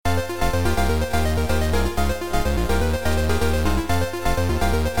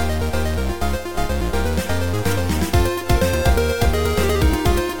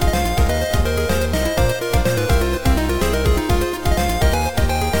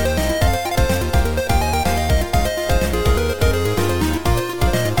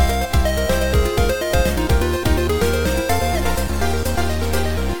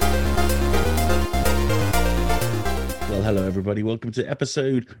welcome to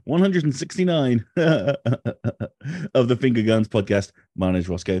episode 169 of the Finger Guns podcast. My name is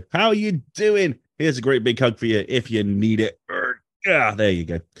Roscoe. How are you doing? Here's a great big hug for you if you need it. There you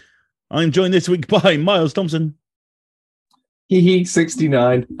go. I'm joined this week by Miles Thompson.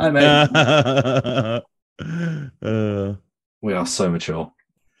 69. Hi, mate. We are so mature.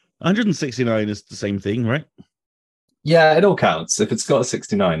 169 is the same thing, right? Yeah, it all counts. If it's got a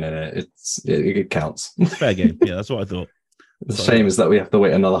 69 in it, it counts. Fair game. Yeah, that's what I thought. The shame is that we have to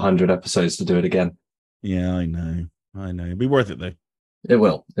wait another 100 episodes to do it again. Yeah, I know. It'll be worth it, though. It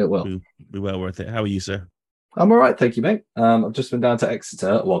will. Be well worth it. How are you, sir? I'm all right, thank you, mate. I've just been down to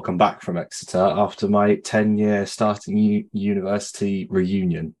Exeter. Well, come back from Exeter after my 10-year starting university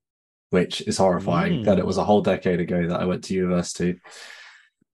reunion, which is horrifying that it was a whole decade ago that I went to university.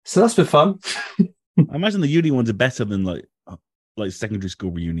 So that's been fun. I imagine the uni ones are better than like secondary school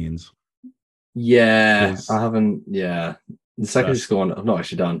reunions. Yeah, I haven't. Yeah, the secondary school one I've not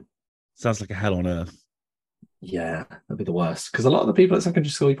actually done. Sounds like a hell on earth. Yeah, that'd be the worst because a lot of the people at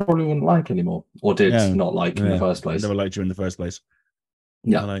secondary school you probably wouldn't like anymore, or did not like in the first place. They never liked you in the first place.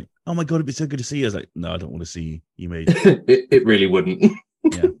 Yeah, like, oh my god, it'd be so good to see you. I was like, no, I don't want to see you. You made it really wouldn't.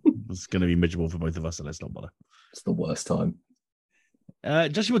 Yeah, it's going to be miserable for both of us, so let's not bother. It's the worst time.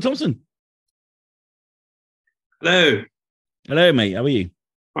 Joshua Thompson. Hello, mate. How are you?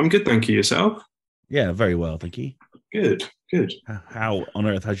 I'm good, thank you. Yourself? Yeah, very well, thank you. Good. How on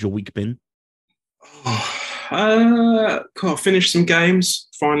earth has your week been? I finished some games.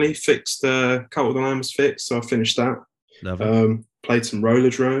 Finally fixed the Cult of the Lamb was fixed, so I finished that. Lovely. Played some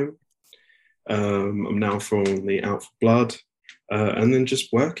Rollerdrome. I'm now formally out for blood, and then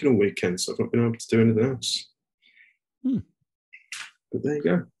just working all weekend, so I've not been able to do anything else. But there you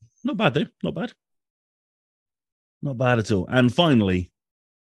go. Not bad, though. Not bad at all. And finally,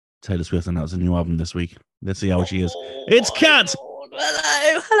 Taylor Swift announced a new album this week. Let's see how she is. It's Cat!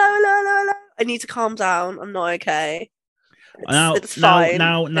 Hello. I need to calm down. I'm not okay. It's fine.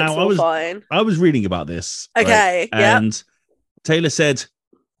 Now, I was reading about this. Okay, right? And Taylor said,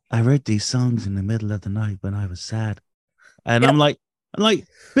 I wrote these songs in the middle of the night when I was sad. And I'm like,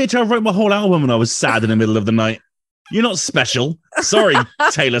 bitch, I wrote my whole album when I was sad in the middle of the night. You're not special. Sorry,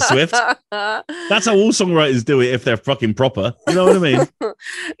 Taylor Swift. That's how all songwriters do it if they're fucking proper. You know what I mean?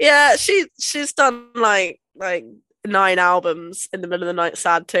 Yeah, she's done like 9 albums in the middle of the night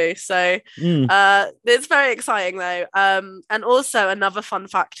sad too. So it's very exciting though. And also another fun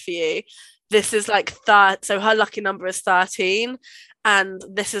fact for you. This is like so her lucky number is 13. And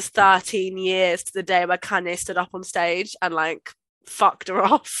this is 13 years to the day where Kanye stood up on stage and like fucked her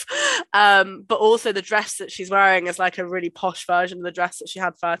off. But also the dress that she's wearing is like a really posh version of the dress that she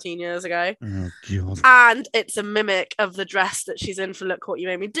had 13 years ago. Oh, God. And it's a mimic of the dress that she's in for Look What You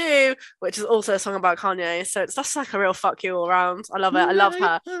Made Me Do, which is also a song about Kanye. So that's like a real fuck you all around. I love it. I love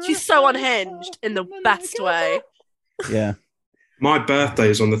her. She's so unhinged in the best way. Yeah. My birthday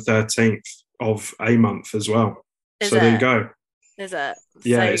is on the 13th of a month as well. There you go. Is it?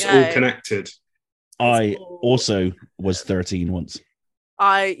 Yeah, it's all connected. I also was 13 once.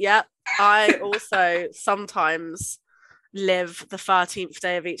 I also sometimes live the 13th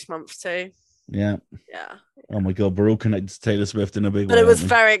day of each month too. Yeah. Yeah. Oh my God, we're all connected to Taylor Swift in a big way. But it was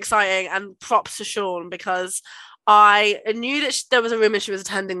very exciting, and props to Sean because I knew that there was a rumor she was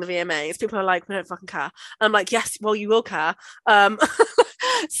attending the VMAs. People are like, we don't fucking care. And I'm like, yes, well, you will care.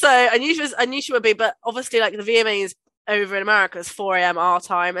 So I knew she would be, but obviously like the VMAs over in America is 4 a.m. our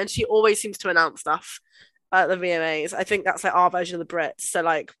time, and she always seems to announce stuff at the VMAs. I think that's like our version of the Brits. So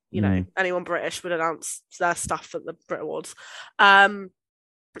like, you know, anyone British would announce their stuff at the Brit Awards. And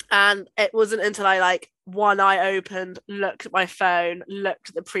it wasn't until I like one eye opened, looked at my phone, looked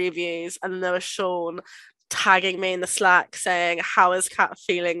at the previews, and then there was Sean tagging me in the Slack saying, how is Kat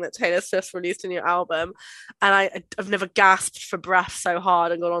feeling that Taylor Swift released a new album? And I've never gasped for breath so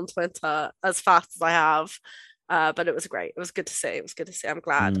hard and gone on Twitter as fast as I have. But it was great. It was good to see. I'm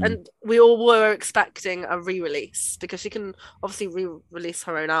glad. And we all were expecting a re-release because she can obviously re-release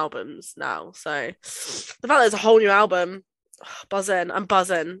her own albums now. So the fact that there's a whole new album, buzzing. I'm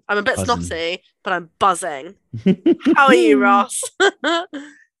buzzing. I'm a bit snotty, but I'm buzzing. How are you, Ross?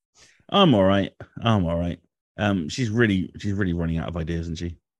 I'm all right. She's really running out of ideas, isn't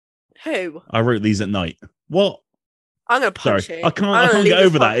she? Who? I wrote these at night. What? I'm gonna punch you. I can't get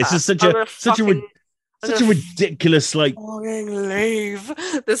over that. It's just such a ridiculous like. I'm gonna leave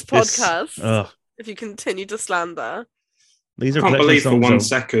this podcast if you continue to slander. I can't believe for 1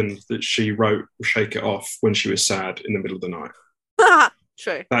 second that she wrote "Shake It Off" when she was sad in the middle of the night.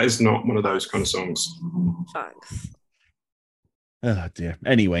 True. That is not one of those kind of songs. Thanks. Oh dear.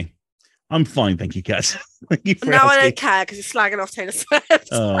 Anyway, I'm fine, thank you, Kat. Thank you for Now I asking. don't care because you're slagging off Taylor Swift.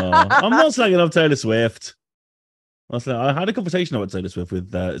 I'm not slagging off Taylor Swift. I had a conversation about Taylor Swift with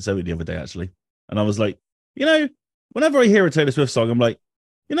Zoe the other day, actually. And I was like, whenever I hear a Taylor Swift song, I'm like,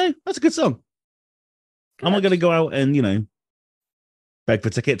 that's a good song. Good. I'm not going to go out and, beg for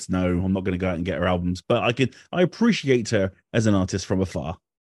tickets. No, I'm not going to go out and get her albums. But I appreciate her as an artist from afar.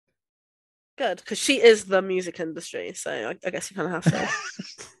 Good, because she is the music industry. So I guess you kind of have to.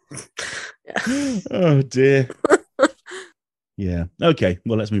 Yeah. Oh, dear. Yeah. Okay.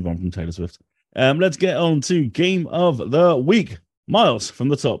 Well, let's move on from Taylor Swift. Let's get on to Game of the Week. Miles, from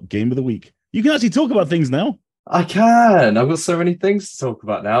the top, Game of the Week. You can actually talk about things now. I can. I've got so many things to talk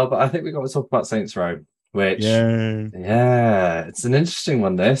about now, but I think we've got to talk about Saints Row, which, yeah, it's an interesting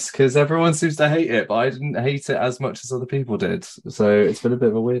one, this, because everyone seems to hate it, but I didn't hate it as much as other people did. So it's been a bit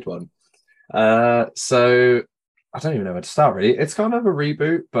of a weird one. So I don't even know where to start, really. It's kind of a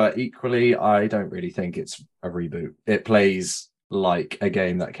reboot, but equally, I don't really think it's a reboot. It plays like a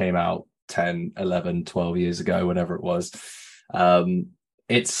game that came out 10, 11, 12 years ago, whenever it was.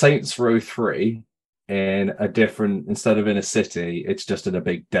 It's Saints Row 3 in a different, instead of in a city, it's just in a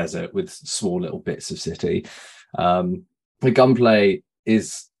big desert with small little bits of city. The gunplay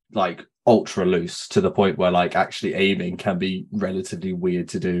is like ultra loose to the point where like actually aiming can be relatively weird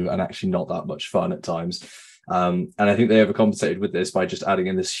to do and actually not that much fun at times. And I think they overcompensated with this by just adding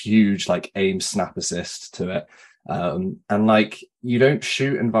in this huge like aim snap assist to it. And like you don't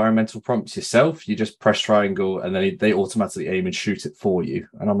shoot environmental prompts yourself, you just press triangle and then they automatically aim and shoot it for you.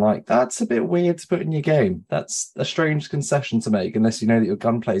 And I'm like, that's a bit weird to put in your game. That's a strange concession to make unless you know that your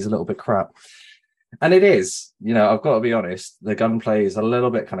gunplay is a little bit crap. And it is, I've got to be honest, the gunplay is a little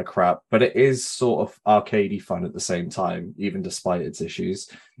bit kind of crap, but it is sort of arcadey fun at the same time, even despite its issues.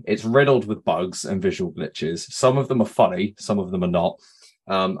 It's riddled with bugs and visual glitches. Some of them are funny, some of them are not.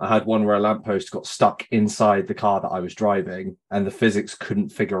 I had one where a lamppost got stuck inside the car that I was driving and the physics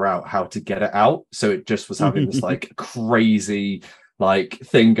couldn't figure out how to get it out. So it just was having this like crazy like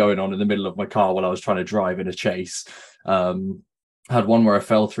thing going on in the middle of my car while I was trying to drive in a chase. I had one where I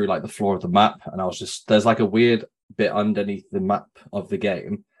fell through like the floor of the map and I was just, there's like a weird bit underneath the map of the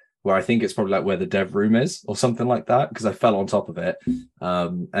game where I think it's probably like where the dev room is or something like that, because I fell on top of it.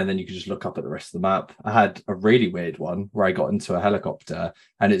 And then you could just look up at the rest of the map. I had a really weird one where I got into a helicopter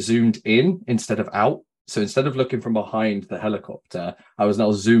and it zoomed in instead of out. So instead of looking from behind the helicopter, I was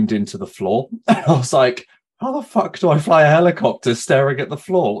now zoomed into the floor. And I was like, how the fuck do I fly a helicopter staring at the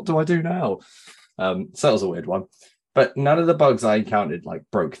floor? What do I do now? So that was a weird one. But none of the bugs I encountered like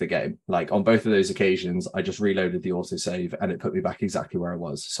broke the game. Like on both of those occasions, I just reloaded the autosave and it put me back exactly where I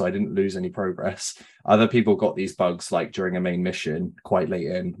was. So I didn't lose any progress. Other people got these bugs like during a main mission quite late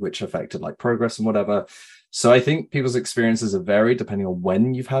in, which affected like progress and whatever. So I think people's experiences are varied depending on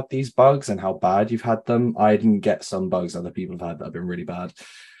when you've had these bugs and how bad you've had them. I didn't get some bugs other people have had that have been really bad.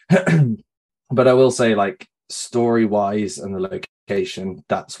 But I will say like story-wise and the location,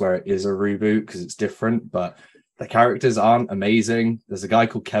 that's where it is a reboot because it's different. But the characters aren't amazing. There's a guy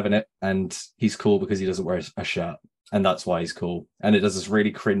called Kevin it, and he's cool because he doesn't wear a shirt, and that's why he's cool. And it does this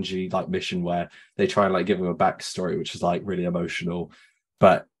really cringy like mission where they try and like give him a backstory, which is like really emotional,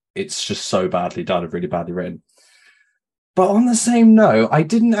 but it's just so badly done and really badly written. But on the same note, I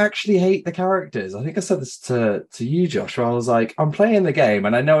didn't actually hate the characters. I think I said this to you, Josh, where I was like, I'm playing the game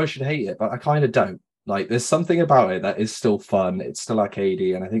and I know I should hate it, but I kind of don't. Like, there's something about it that is still fun. It's still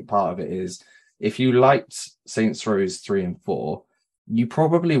arcadey, and I think part of it is if you liked Saints Row 3 and 4, you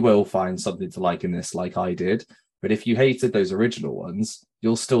probably will find something to like in this like I did. But if you hated those original ones,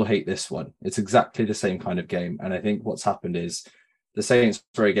 you'll still hate this one. It's exactly the same kind of game. And I think what's happened is the Saints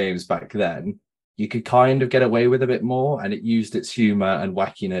Row games back then, you could kind of get away with a bit more, and it used its humor and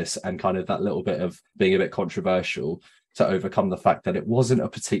wackiness and kind of that little bit of being a bit controversial to overcome the fact that it wasn't a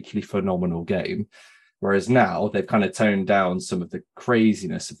particularly phenomenal game. Whereas now they've kind of toned down some of the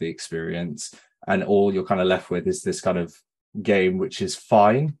craziness of the experience, and all you're kind of left with is this kind of game which is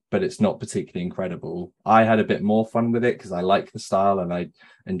fine, but it's not particularly incredible. I had a bit more fun with it because I like the style and I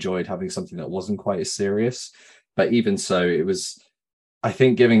enjoyed having something that wasn't quite as serious. But even so, it was, I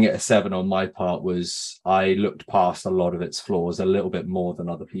think giving it a 7 on my part was I looked past a lot of its flaws a little bit more than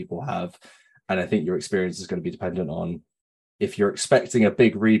other people have. And I think your experience is going to be dependent on, if you're expecting a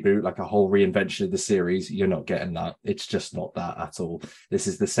big reboot, like a whole reinvention of the series, you're not getting that. It's just not that at all. This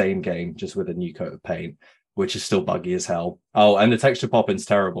is the same game, just with a new coat of paint, which is still buggy as hell. Oh, and the texture popping's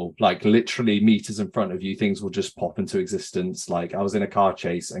terrible. Like literally meters in front of you, things will just pop into existence. Like I was in a car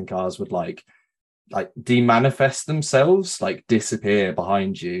chase and cars would like demanifest themselves, like disappear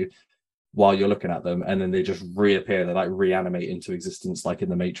behind you. while you're looking at them, and then they just reappear. They like reanimate into existence, like in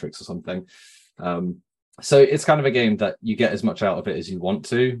the Matrix or something. So it's kind of a game that you get as much out of it as you want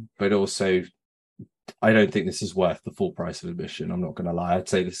to, but also I don't think this is worth the full price of admission. I'm not going to lie. I'd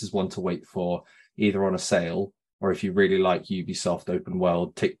say this is one to wait for either on a sale, or if you really like Ubisoft open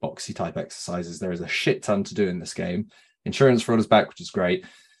world tick boxy type exercises, there is a shit ton to do in this game. Insurance fraud is back, which is great.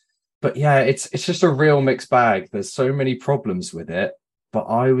 But yeah, it's just a real mixed bag. There's so many problems with it, but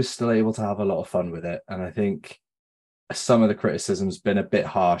I was still able to have a lot of fun with it. And I think some of the criticism's been a bit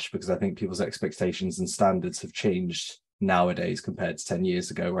harsh because I think people's expectations and standards have changed nowadays compared to 10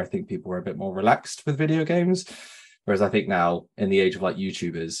 years ago, where I think people were a bit more relaxed with video games. Whereas I think now, in the age of like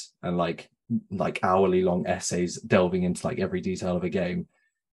YouTubers and like hourly long essays delving into like every detail of a game,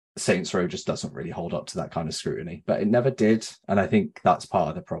 Saints Row just doesn't really hold up to that kind of scrutiny, but it never did. And I think that's part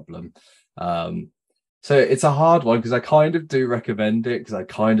of the problem. So it's a hard one because I kind of do recommend it because I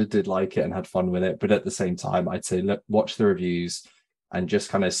kind of did like it and had fun with it. But at the same time, I'd say, look, watch the reviews and just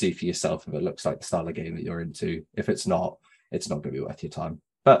kind of see for yourself if it looks like the style of game that you're into. If it's not going to be worth your time.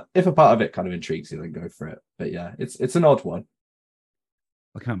 But if a part of it kind of intrigues you, then go for it. But yeah, it's an odd one.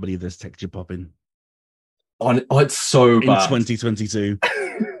 I can't believe there's texture popping. Oh, it's so bad. In 2022.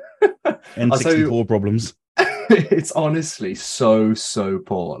 N64 problems. It's honestly so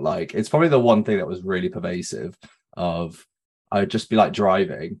poor. Like, it's probably the one thing that was really pervasive of I'd just be like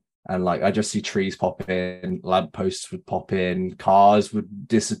driving and like I just see trees pop in, lampposts would pop in, cars would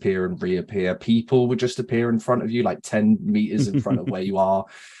disappear and reappear, people would just appear in front of you like 10 meters in front of where you are.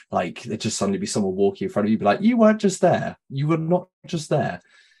 Like, it'd just suddenly be someone walking in front of you, be like, you weren't just there, you were not just there.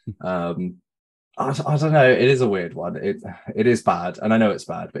 I don't know. It is a weird one. It is bad, and I know it's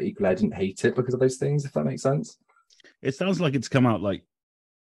bad, but equally I didn't hate it because of those things, if that makes sense. It sounds like it's come out like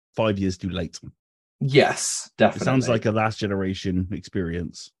 5 years too late. Yes, definitely. It sounds like a last generation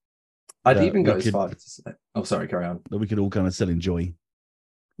experience. I'd even go as far as to say, oh, sorry, carry on. That we could all kind of still enjoy.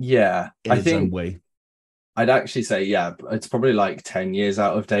 Yeah, in its own way. I'd actually say, yeah, it's probably like 10 years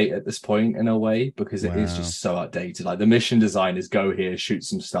out of date at this point in a way, because it is just so outdated. Like, the mission design is go here, shoot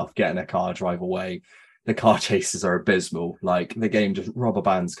some stuff, get in a car, drive away. The car chases are abysmal. Like, the game just rubber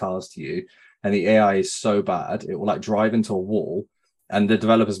bands cars to you. And the AI is so bad, it will like drive into a wall. And the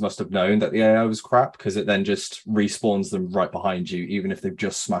developers must have known that the AI was crap because it then just respawns them right behind you, even if they've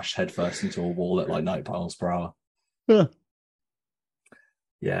just smashed headfirst into a wall at like 90 miles per hour. Huh.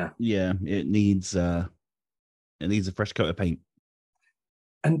 Yeah. Yeah, it needs a fresh coat of paint.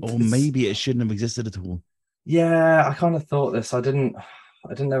 Or And maybe it shouldn't have existed at all. Yeah, I kind of thought this. I didn't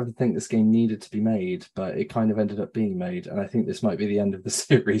ever think this game needed to be made, but it kind of ended up being made. And I think this might be the end of the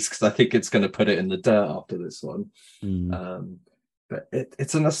series because I think it's going to put it in the dirt after this one. But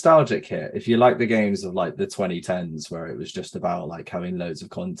it's a nostalgic hit. If you like the games of like the 2010s, where it was just about like having loads of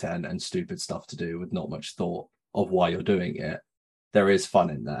content and stupid stuff to do with not much thought of why you're doing it, there is fun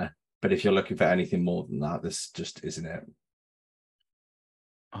in there. But if you're looking for anything more than that, this just isn't it.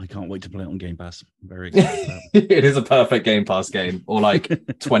 I can't wait to play it on Game Pass. I'm very excited about it. It is a perfect Game Pass game, or like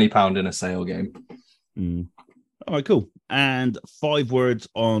 £20 in a sale game. All right, cool. And 5 words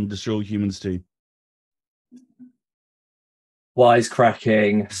on Destroy Humans 2.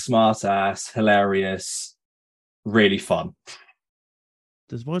 Wisecracking, smart ass, hilarious, really fun.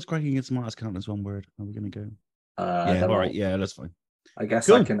 Does wisecracking and smart ass count as one word? Are we going to go? Yeah, all right. Yeah, that's fine. I guess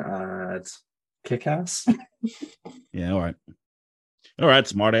cool. I can add kick-ass. Yeah, all right. All right,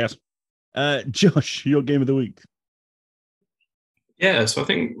 smart ass. Josh, your game of the week. Yeah, so I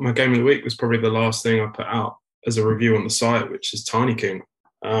think my game of the week was probably the last thing I put out as a review on the site, which is Tiny King.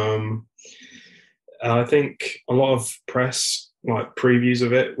 I think a lot of press, like previews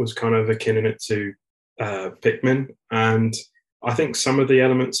of it, was kind of akin it to Pikmin. And I think some of the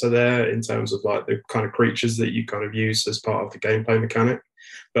elements are there in terms of like the kind of creatures that you kind of use as part of the gameplay mechanic.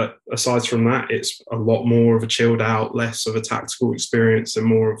 But aside from that, it's a lot more of a chilled out, less of a tactical experience and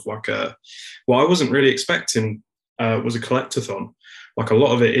more of like what I wasn't really expecting was a collectathon. Like, a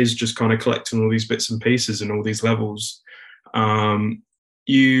lot of it is just kind of collecting all these bits and pieces and all these levels.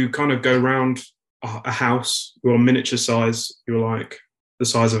 You kind of go around a house, you're miniature size, you're like the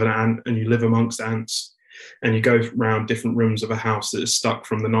size of an ant, and you live amongst ants, and you go around different rooms of a house that is stuck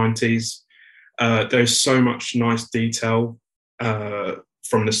from the 90s. There's so much nice detail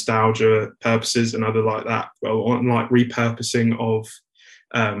from nostalgia purposes and other like that. Well, on like repurposing of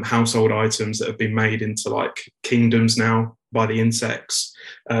household items that have been made into like kingdoms now by the insects.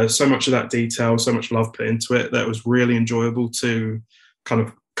 So much of that detail, so much love put into it that was really enjoyable to kind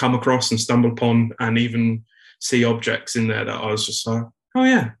of come across and stumble upon, and even see objects in there that I was just like, oh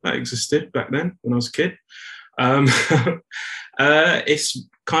yeah, that existed back then when I was a kid. It's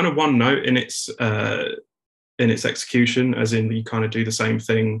kind of one note in its execution, as in you kind of do the same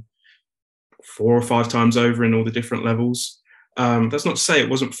thing 4 or 5 times over in all the different levels. That's not to say it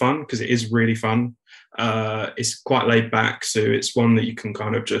wasn't fun, because it is really fun. It's quite laid back, so it's one that you can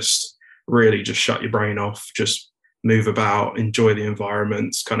kind of just really just shut your brain off, just move about, enjoy the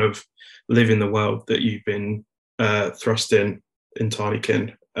environments, kind of live in the world that you've been thrust in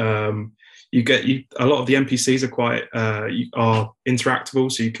Tinykin. A lot of the NPCs are quite are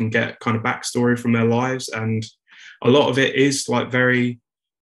interactable, so you can get kind of backstory from their lives, and a lot of it is like very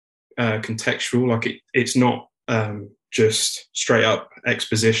contextual. Like it's not just straight up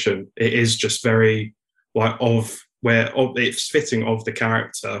exposition. It is just very like it's fitting of the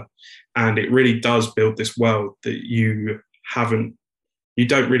character, and it really does build this world that you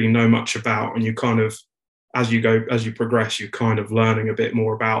don't really know much about, and you kind of, as you progress, you're kind of learning a bit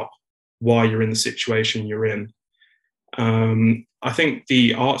more about why you're in the situation you're in. I think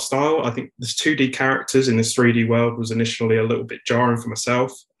the art style, I think there's 2D characters in this 3D world was initially a little bit jarring for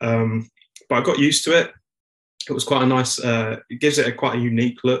myself, but I got used to it. It was quite a nice, it gives it quite a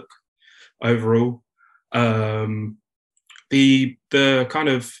unique look overall. The kind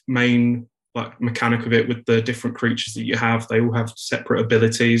of main like mechanic of it with the different creatures that you have, they all have separate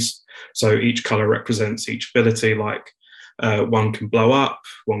abilities. So each color represents each ability. Like one can blow up,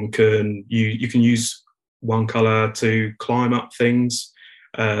 one can you can use one color to climb up things.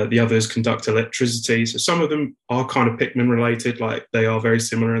 The others conduct electricity. So some of them are kind of Pikmin related, like they are very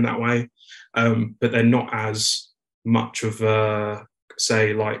similar in that way, but they're not as much of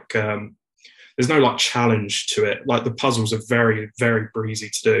say like there's no like challenge to it. Like the puzzles are very, very breezy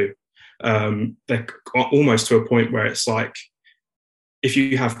to do. They're almost to a point where it's like, if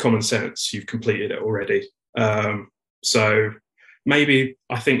you have common sense, you've completed it already. So I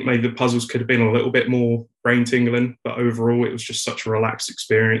think maybe the puzzles could have been a little bit more brain tingling, but overall it was just such a relaxed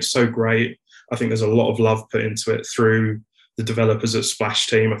experience. So great. I think there's a lot of love put into it through the developers at Splash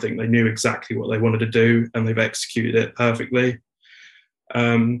Team. I think they knew exactly what they wanted to do, and they've executed it perfectly.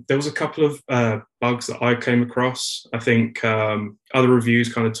 There was a couple of bugs that I came across. I think other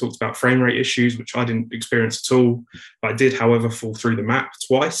reviews kind of talked about frame rate issues, which I didn't experience at all. I did, however, fall through the map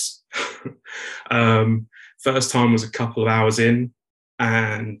twice. First time was a couple of hours in,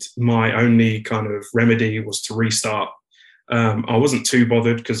 and my only kind of remedy was to restart. I wasn't too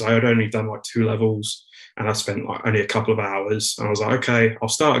bothered because I had only done like 2 levels, and I spent like only a couple of hours. And I was like, okay, I'll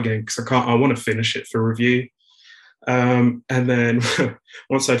start again because I want to finish it for review. And then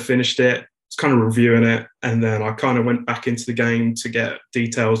once I'd finished it, I was kind of reviewing it, and then I kind of went back into the game to get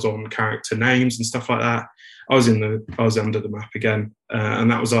details on character names and stuff like that. I was under the map again,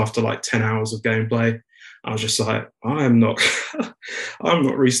 and that was after like 10 hours of gameplay. I was just like, I'm not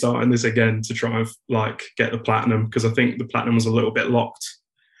restarting this again to try and like get the platinum, because I think the platinum was a little bit locked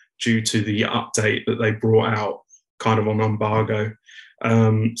due to the update that they brought out kind of on embargo.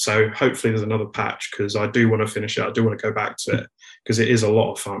 So hopefully there's another patch, because I do want to finish it. I do want to go back to it because it is a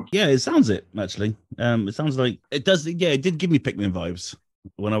lot of fun. Yeah, it sounds it actually. It sounds like it does. Yeah, it did give me Pikmin vibes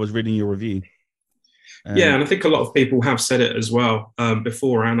when I was reading your review. Yeah, and I think a lot of people have said it as well,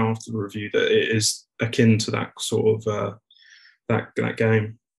 before and after the review, that it is akin to that sort of that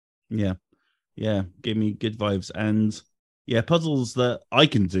game. Yeah, gave me good vibes, and yeah, puzzles that I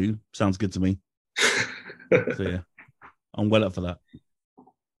can do sounds good to me. So yeah, I'm well up for that.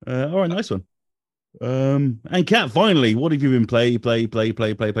 All right, nice one. And Kat, finally, what have you been playing?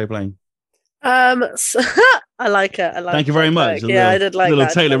 So, I like it. Thank you very much. I did like little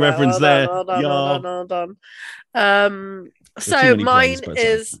that. Taylor reference there. Hold on. So mine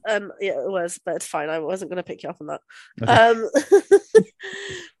is yeah, it was, but it's fine. I wasn't going to pick you up on that. Okay.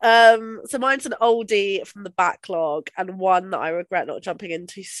 So mine's an oldie from the backlog, and one that I regret not jumping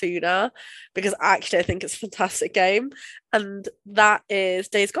into sooner, because actually I think it's a fantastic game, and that is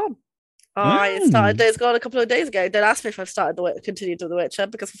Days Gone. I started Days Gone a couple of days ago. Don't ask me if I've continued with The Witcher,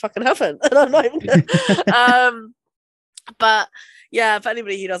 because I fucking haven't, and I'm not even. But yeah, for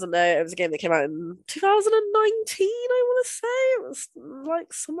anybody who doesn't know, it was a game that came out in 2019. I want to say it was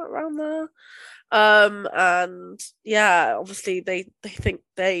like somewhere around there. And yeah, obviously they think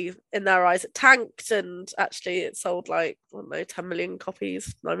in their eyes it tanked, and actually it sold like, I don't know, 10 million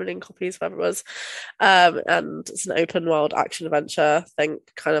copies, 9 million copies, whatever it was. And it's an open world action adventure. I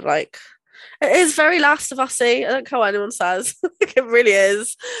think kind of like, it is very Last of Us-y. I don't care what anyone says. It really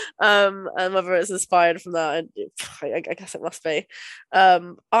is. And whether it's inspired from that, I guess it must be.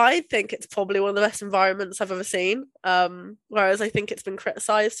 I think it's probably one of the best environments I've ever seen. Whereas I think it's been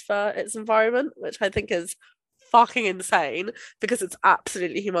criticised for its environment, which I think is fucking insane, because it's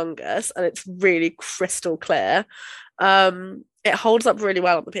absolutely humongous and it's really crystal clear. It holds up really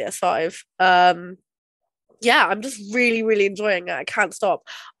well on the PS5. Yeah, I'm just really, really enjoying it. I can't stop.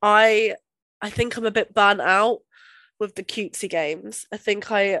 I think I'm a bit burnt out with the cutesy games. I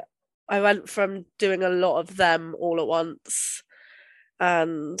think I went from doing a lot of them all at once,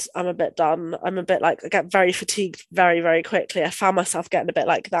 and I'm a bit done. I'm a bit like I get very fatigued very, very quickly. I found myself getting a bit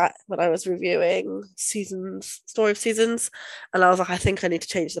like that when I was reviewing Story of Seasons, and I was like, I think I need to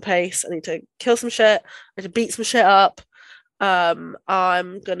change the pace. I need to kill some shit. I need to beat some shit up.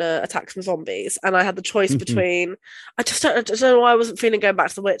 I'm gonna attack some zombies, and I had the choice between. I don't know why I wasn't feeling going back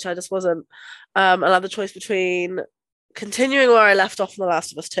to The Witch. I just wasn't. And I had the choice between continuing where I left off in The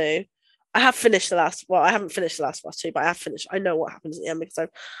Last of Us 2. I have finished I haven't finished The Last of Us 2, but I have finished. I know what happens at the end because I've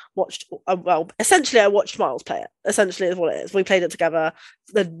watched. Essentially, I watched Miles play it. Essentially, is what it is. We played it together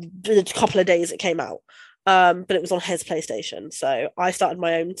the couple of days it came out. But it was on his PlayStation, so I started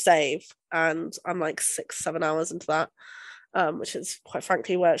my own save, and I'm like 6-7 hours into that. Which is quite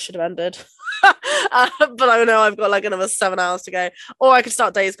frankly where it should have ended. But I know I've got like another 7 hours to go. Or I could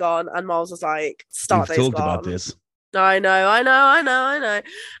start Days Gone, and Miles was like, start We've Days talked Gone. about this. I know.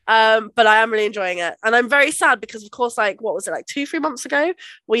 But I am really enjoying it. And I'm very sad because, of course, like, what was it, like 2-3 months ago?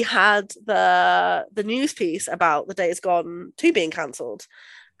 We had the news piece about the Days Gone 2 being cancelled.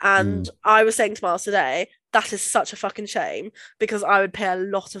 And I was saying to Miles today, that is such a fucking shame because I would pay a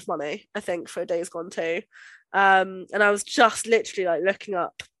lot of money, I think, for Days Gone 2. And I was just literally like looking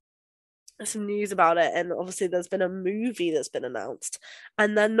up some news about it, and obviously there's been a movie that's been announced,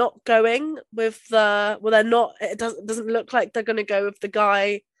 and they're not going with it doesn't look like they're going to go with the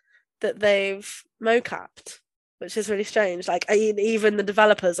guy that they've mocapped, which is really strange. Like, even the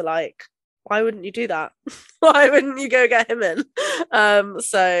developers are like, why wouldn't you do that? Why wouldn't you go get him in?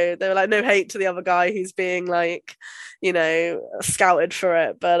 So they were like, no hate to the other guy who's being like, scouted for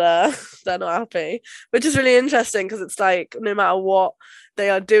it, but they're not happy, which is really interesting because it's like no matter what they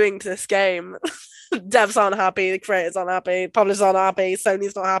are doing to this game, devs aren't happy, the creators aren't happy, publishers aren't happy,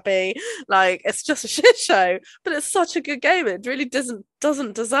 Sony's not happy. Like, it's just a shit show, but it's such a good game. It really doesn't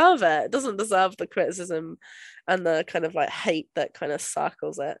deserve it. It doesn't deserve the criticism and the kind of like hate that kind of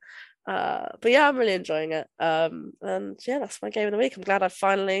circles it. But yeah, I'm really enjoying it. And yeah, that's my game of the week. I'm glad I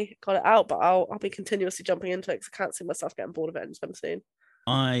finally got it out, but I'll be continuously jumping into it because I can't see myself getting bored of it anytime soon.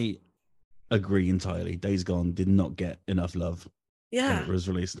 I agree entirely. Days Gone did not get enough love when it was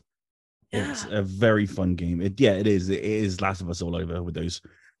released. Yeah. It's a very fun game. It is. It is Last of Us all over with those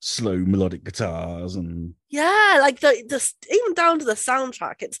slow melodic guitars and like the even down to the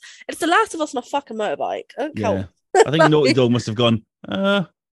soundtrack. It's The Last of Us on a fucking motorbike. Yeah. I think Naughty Dog must have gone,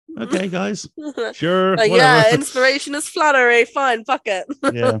 okay, guys. Sure. Like, yeah, inspiration is flattery. Fine, fuck it.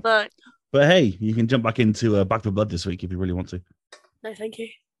 Yeah. But hey, you can jump back into Back 4 Blood this week if you really want to. No, thank you.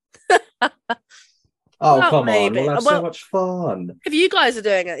 Oh, well, come on. We'll have so much fun. If you guys are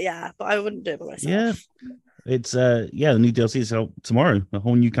doing it, yeah, but I wouldn't do it by myself. Yeah. It's, the new DLC is out tomorrow, a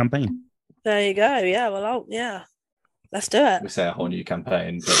whole new campaign. There you go. Yeah, well, let's do it. We say a whole new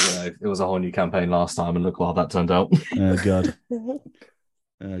campaign, but, it was a whole new campaign last time, and look how that turned out. Oh, God.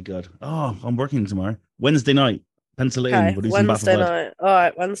 God. Oh, I'm working tomorrow. Wednesday night. Pencil it in. We'll do some Back 4 Blood. Wednesday night. All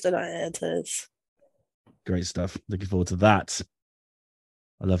right, Wednesday night it is. Great stuff. Looking forward to that.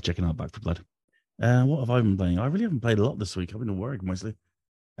 I love checking out Back 4 Blood. What have I been playing? I really haven't played a lot this week. I've been at work mostly.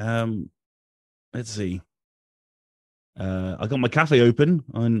 Let's see. I got my cafe open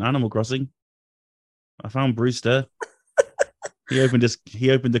on Animal Crossing. I found Brewster. He opened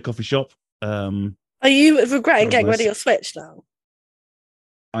the coffee shop. Are you regretting getting rid of your Switch now?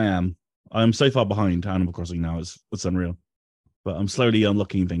 I am. I'm so far behind Animal Crossing now. It's unreal. But I'm slowly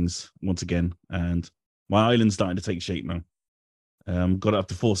unlocking things once again, and my island's starting to take shape now. Got it up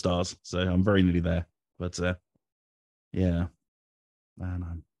to 4 stars, so I'm very nearly there. But yeah,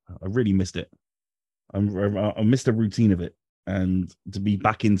 man, I really missed it. I missed the routine of it, and to be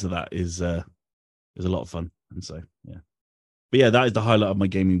back into that is a lot of fun. And so yeah, but yeah, that is the highlight of my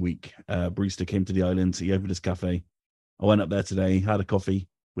gaming week. Brewster came to the island. He opened his cafe. I went up there today, had a coffee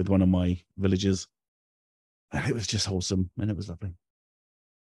with one of my villagers, and it was just wholesome and it was lovely.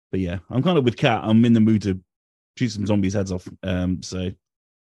 But yeah, I'm kind of with Kat. I'm in the mood to shoot some zombies' heads off. So I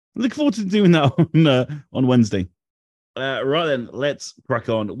look forward to doing that on Wednesday. Right then, let's crack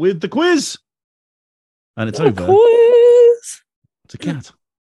on with the quiz. And it's over quiz to Kat.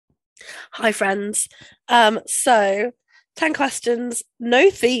 Hi, friends. So 10 questions, no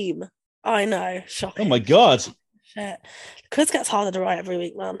theme. I know, shocking. Oh my God. Shit. The quiz gets harder to write every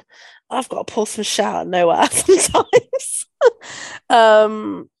week, man. I've got to pull some shit out of nowhere sometimes.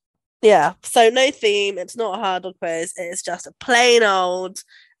 Yeah, so no theme. It's not a hurdle quiz. It is just a plain old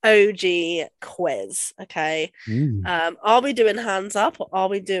OG quiz. Okay. Are we doing hands up or are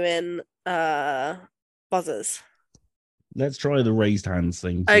we doing buzzers? Let's try the raised hands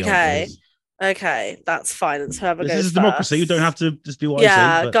thing. see how it Okay. goes. Okay, that's fine. It's whoever This goes is democracy. You first. don't have to just do what I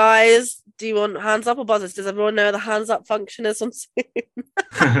Yeah, say. But guys, do you want hands up or buzzers? Does everyone know the hands up function is on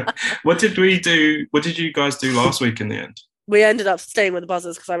Zoom? What did we do? What did you guys do last week in the end? We ended up staying with the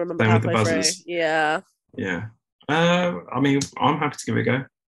buzzers because I remember Staying with the halfway through. buzzers. Yeah. Yeah. I mean, I'm happy to give it a go.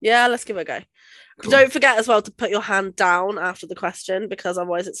 Yeah, let's give it a go. Cool. Don't forget as well to put your hand down after the question because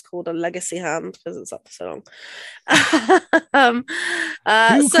otherwise it's called a legacy hand because it's up for so long.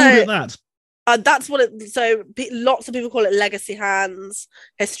 who called it that? That's what it. So lots of people call it legacy hands,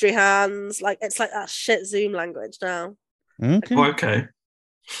 history hands. Like it's like that shit Zoom language now. Okay. Oh, okay.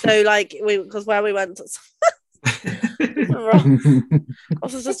 So like because where we went. I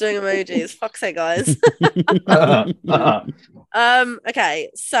was just doing emojis. Fuck's sake, guys. Okay,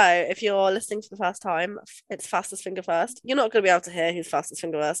 so if you're listening for the first time, it's fastest finger first. You're not going to be able to hear who's fastest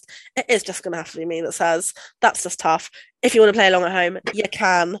finger first. It is just going to have to be me that says that's just tough. If you want to play along at home, you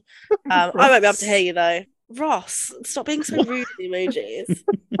can. I won't be able to hear you though. Ross, stop being so rude with the emojis.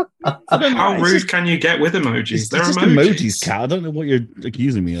 How rude can you get with emojis? It's They're just emojis, Kat. I don't know what you're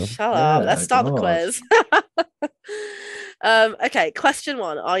accusing me of. Shut up. Yeah, Let's start the God. quiz. Okay, question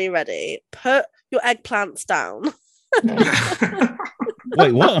 1. Are you ready? Put your eggplants down.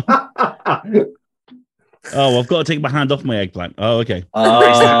 Wait, what? Oh, I've got to take my hand off my eggplant. Oh, okay. To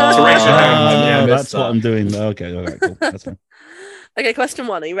raise your hand. Yeah, That's what I'm doing. Okay, all right, cool. That's fine. Okay, question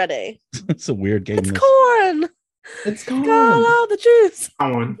 1. Are you ready? It's a weird game. It's corn. It's Girl, gone. oh, the juice.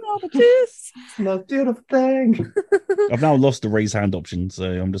 Come on. Oh, the juice. It's the most beautiful thing. I've now lost the raise hand option, so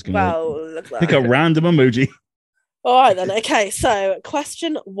I'm just going to Well, look at pick that. a random emoji. All right, then. Okay, so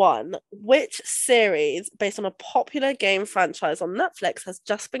question 1. Which series, based on a popular game franchise on Netflix, has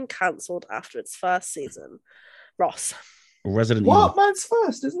just been cancelled after its first season? Ross. Resident What? Evil. Mine's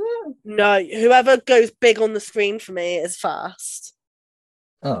first, isn't it? No, whoever goes big on the screen for me is first.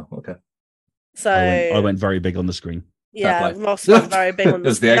 Oh, okay. So I went very big on the screen. yeah, Fair play. Ross went very big on It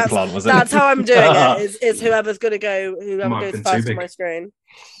was the that's- eggplant, was it? That's how I'm doing it. Is whoever's gonna go, whoever Might goes have been first too on my big. screen.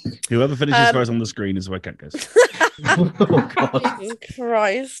 Whoever finishes Um, first on the screen is where Cat goes. Oh, God. Jesus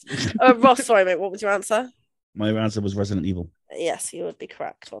Christ. Ross, sorry, mate. What was your answer? My answer was Resident Evil. Yes, you would be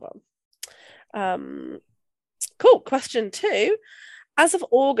correct. Well done. Cool. Question 2. As of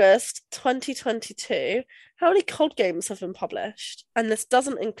August 2022, how many COD games have been published? And this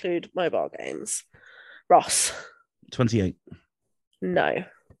doesn't include mobile games. Ross. 28. No.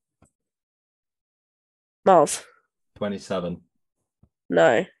 Miles. 27.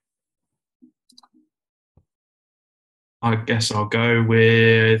 No. I guess I'll go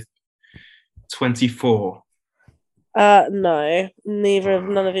with 24. No.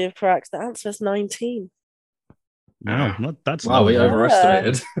 None of you are correct. The answer is 19. No, that's Wow, we low.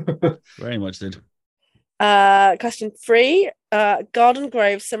 overestimated. Very much did. Question 3. Garden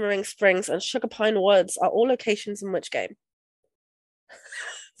Grove, Simmering Springs, and Sugar Pine Woods are all locations in which game?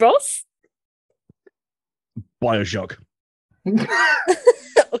 Ross? Bioshock.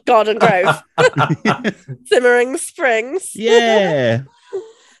 Garden Grove. Simmering Springs. Yeah.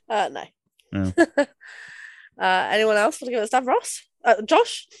 No. No. Anyone else want to give it a stab? Ross?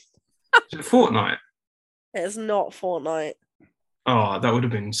 Josh? Is it Fortnite? It is not Fortnite. Oh, that would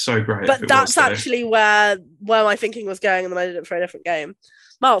have been so great. if But it that's was, though. actually where my thinking was going, and then I did it for a different game.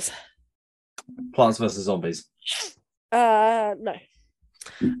 Miles? Plants vs. Zombies. No.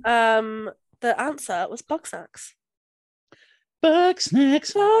 The answer was Bugsnax. Bug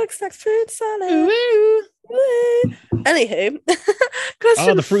snacks. Bugsnax fruit salad. Ooh. Woo. Anywho,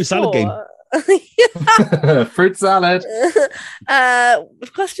 question the fruit salad game. 4. Fruit salad.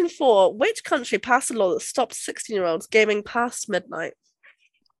 Question 4. Which country passed a law that stopped 16-year-olds gaming past midnight?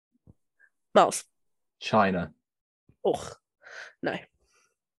 Miles? China. Ugh. No.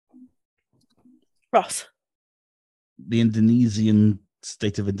 Ross? The Indonesian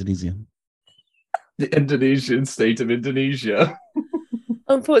state of Indonesia. The Indonesian state of Indonesia.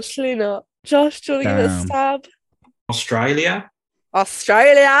 Unfortunately not. Josh, do you want to give it a Damn. stab? Australia?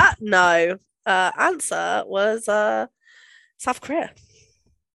 Australia? No. Answer was South Korea.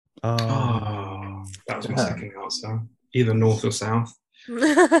 Oh, that was my Yeah. second answer. Either north or south.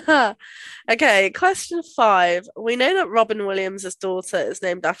 Okay, question 5. We know that Robin Williams' daughter is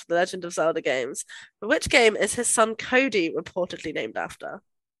named after the Legend of Zelda games, but which game is his son Cody reportedly named after?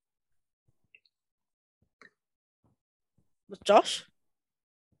 Josh?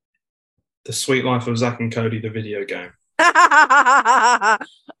 The Sweet Life of Zack and Cody, the video game.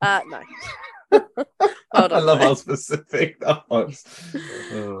 No. Well done, I love mate. how specific that was.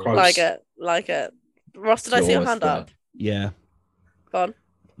 Close. Like it. Ross, did I see your hand up? Yeah. Go on.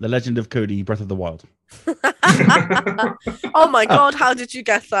 The Legend of Cody, Breath of the Wild. Oh my god, how did you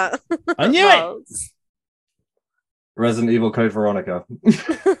guess that? I knew it. Resident Evil Code Veronica.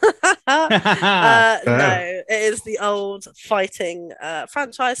 No, it is the old fighting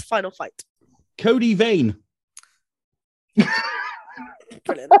franchise, Final Fight. Cody Vane.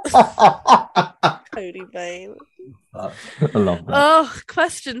 Brilliant. Cody Vane. I love that. Oh,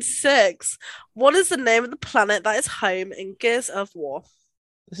 question 6. What is the name of the planet that is home in Gears of War?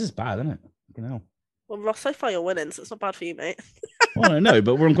 This is bad, isn't it? You know. Well, Ross, so far you're winning, so it's not bad for you, mate. Well, I know,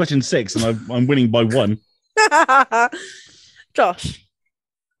 but we're on question 6, and I'm winning by 1. Josh.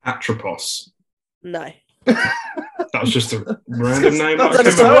 Atropos. No. That was just a random name. That's That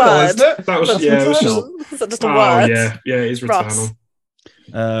just came a out. word. Isn't it? That was That's yeah. It was just. Returnal. Is that just a Oh word? yeah, it is Ross.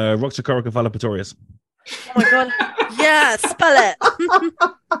 Returnal. Roxacora Cephalopatorius. Oh my god. Yeah, spell it.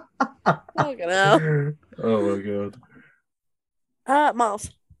 Fucking hell. Oh my god. Miles.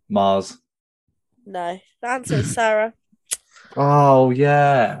 Mars. No. The answer is Sarah. Oh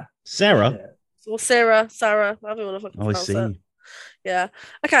yeah. Sarah. Or Sarah, however you want to fucking Oh, I pronounce see. it. Yeah.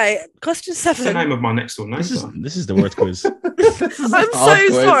 Okay, question What's the 7. name of my next door neighbour? This is the word quiz. This is a I'm hard so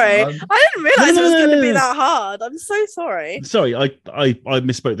quiz, sorry. man. I didn't realise it was going to be No. that hard. I'm so sorry. Sorry, I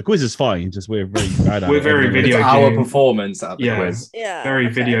misspoke. The quiz is fine. Just we're very bad at We're it. very Everyone- video It's our game. performance at the Yeah. quiz. Yeah. Very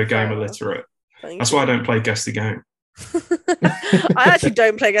okay, video fair game enough. illiterate. Thank That's you. why I don't play Guess the Game. I actually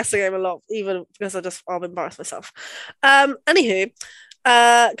don't play Guess the Game a lot, even because I'll embarrass myself. Anywho,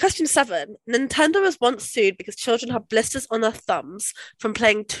 question 7. Nintendo was once sued because children have blisters on their thumbs from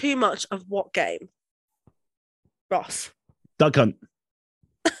playing too much of what game? Ross. Duck Hunt.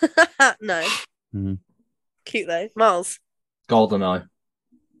 No. Mhm. Cute though. Miles. GoldenEye.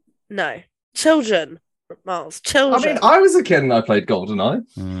 No. Children. Miles. I Children. mean, I was a kid and I played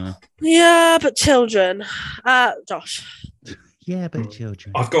GoldenEye. Yeah, but children. Josh. Yeah, but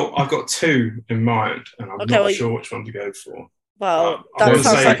children. I've got 2 in mind, and I'm Okay, not well, sure which one to go for. Well, I'll that go Go for for the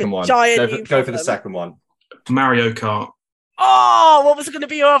sounds like second a one. giant Go new for the problem. second one. Mario Kart, Oh, what was going to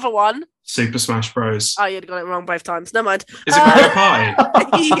be your other one? Super Smash Bros. Oh, you'd got it wrong both times. Never mind. Is it Mario Party?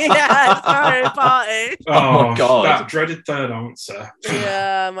 Yeah, it's Mario Party. Oh my God. That dreaded third answer.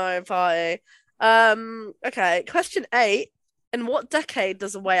 Yeah, Mario Party. Okay, question 8. In what decade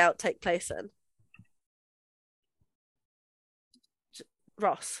does A Way Out take place in?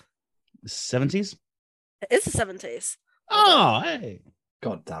 Ross. 70s? It is the 70s. Oh, hey.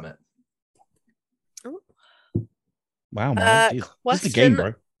 God damn it. Wow, man. Jeez. This is the game,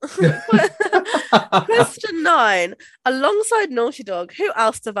 bro. Question 9. Alongside Naughty Dog, who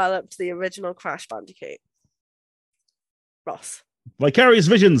else developed the original Crash Bandicoot? Ross. Vicarious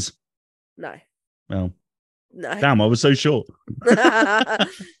Visions. No. Well, No. damn, I was so short.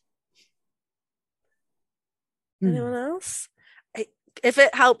 Anyone else? If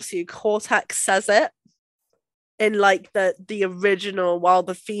it helps you, Cortex says it in like the original while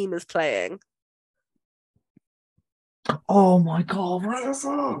the theme is playing. Oh my god, what is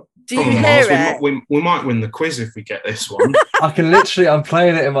that? Do you Oh, hear Miles, it? we might win the quiz if we get this one. I can literally, I'm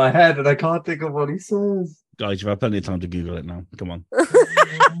playing it in my head and I can't think of what he says. Guys, you've had plenty of time to Google it now. Come on.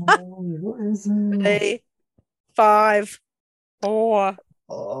 What is it? 3, 5, 4,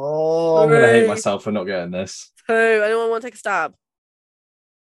 Oh, I'm going to hate Three. myself for not getting this. 2. Anyone want to take a stab?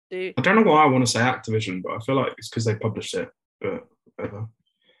 I don't know why I want to say Activision, but I feel like it's because they published it. But whatever.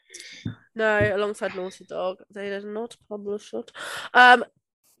 No, alongside Naughty Dog. They did not publish it.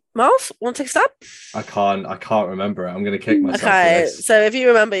 Miles, want to take a stab? I can't remember it. I'm going to kick myself for Okay, this. so if you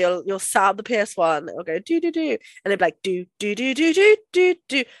remember, you'll set up the PS1. It'll go do do do, and it'll be like do do do do do do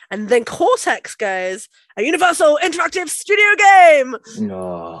do, and then Cortex goes a Universal Interactive Studio game.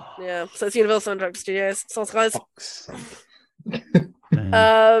 Oh, Yeah, so it's Universal Interactive Studios. So guys. fuck's sake.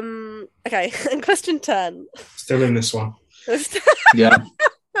 Okay, and question 10. Still in this one. Yeah.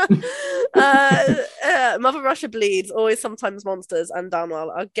 Mother Russia Bleeds, Always Sometimes Monsters, and Downwell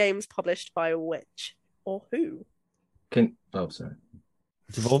are games published by which or who? Oh, sorry.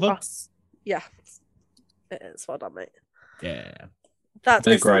 Devolver? Us. Yeah, it is. Well done, mate. Yeah. That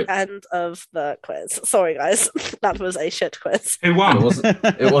They're is great. the end of the quiz. Sorry, guys. That was a shit quiz. Who It won? wasn't.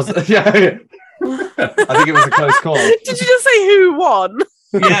 It was. Yeah. I think it was a close call. Did you just say who won?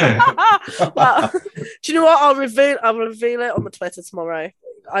 Yeah. Well, do you know what? I'll reveal it on the Twitter tomorrow.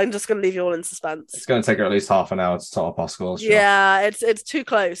 I'm just going to leave you all in suspense. It's going to take her at least half an hour to top up our scores. Sure. Yeah, it's too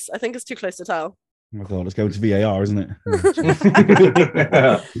close. I think it's too close to tell. Oh my god, let's go into VAR, isn't it?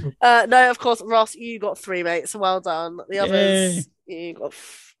 Yeah. No, of course, Ross, you got 3, mate. So well done. The others, You got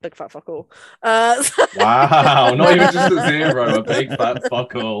big fat fuck all. Wow, not even just a 0, a big fat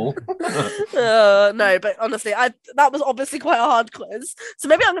fuck all. No, but honestly, that was obviously quite a hard quiz. So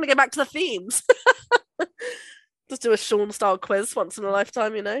maybe I'm going to go back to the themes. Just do a Sean style quiz once in a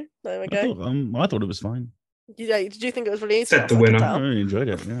lifetime, you know? There we go. I thought it was fine. Yeah, did you think it was really easy? Said the winner. I really enjoyed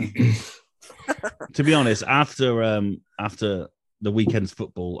it. Yeah. To be honest, after the weekend's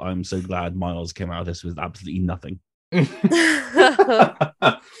football, I'm so glad Miles came out of this with absolutely nothing.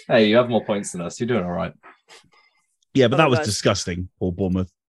 Hey, you have more points than us. You're doing all right. Yeah, but that was disgusting. Poor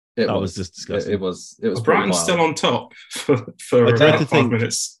Bournemouth. That was just disgusting. It was. Brighton's still on top for I'd like about to 5 think-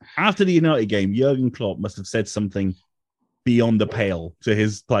 minutes. After the United game, Jurgen Klopp must have said something beyond the pale to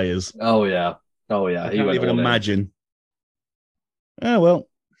his players. Oh yeah. I can't even imagine. Oh well.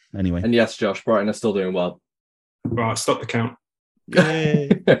 Anyway. And yes, Josh, Brighton are still doing well. Right, stop the count. Yeah.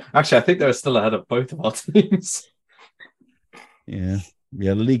 Actually, I think they're still ahead of both of our teams. Yeah.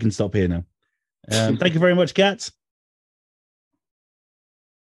 The league can stop here now. Thank you very much, Kat.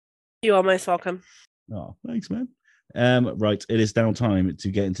 You are most welcome. Oh, thanks, man. Right, it is now time to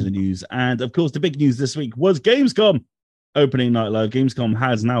get into the news. And of course, the big news this week was Gamescom. Opening night live. Gamescom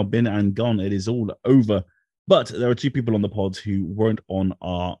has now been and gone. It is all over. But there are 2 people on the pod who weren't on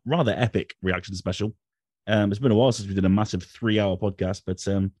our rather epic reaction special. It's been a while since we did a massive 3-hour podcast, but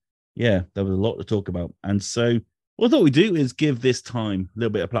yeah, there was a lot to talk about. And so what I thought we'd do is give this time a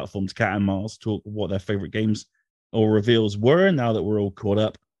little bit of platform to Kat and Miles, talk what their favorite games or reveals were now that we're all caught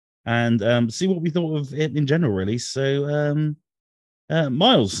up, and see what we thought of it in general, really. So,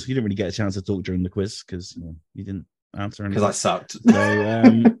 Miles, you didn't really get a chance to talk during the quiz because you didn't answer anything. Because I sucked.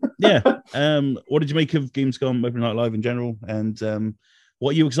 So, yeah. What did you make of Gamescom Open Night Live in general, and what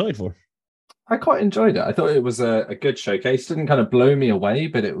are you excited for? I quite enjoyed it. I thought it was a good showcase. Didn't kind of blow me away,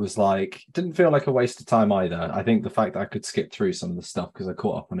 but it was like, didn't feel like a waste of time either. I think the fact that I could skip through some of the stuff because I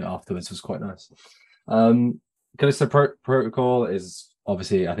caught up on it afterwards was quite nice. Callisto Protocol is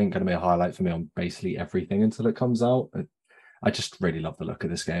obviously, I think, going to be a highlight for me on basically everything until it comes out. I just really love the look of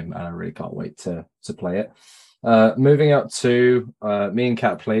this game, and I really can't wait to play it. Moving Out 2, me and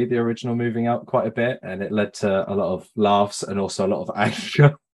Kat played the original Moving Out quite a bit, and it led to a lot of laughs and also a lot of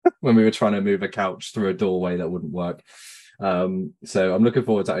anger when we were trying to move a couch through a doorway that wouldn't work. So I'm looking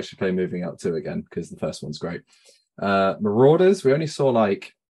forward to actually play Moving Out 2 again, because the first one's great. Marauders, we only saw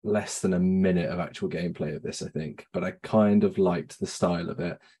like less than a minute of actual gameplay of this, I think, but I kind of liked the style of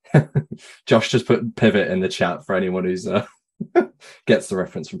it. Josh just put pivot in the chat for anyone who's gets the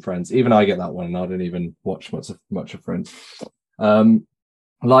reference from Friends. Even I get that one, and I don't even watch much of Friends.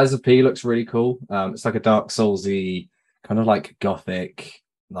 Lies of P looks really cool. It's like a Dark Soulsy kind of like gothic,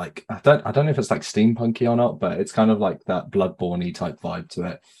 like I don't know if it's like steampunky or not, but it's kind of like that Bloodborne-y type vibe to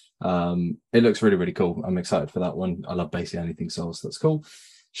it. It looks really, really cool. I'm excited for that one. I love basically anything Souls, so that's cool.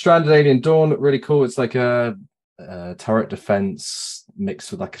 Stranded Alien Dawn looked really cool. It's like a turret defense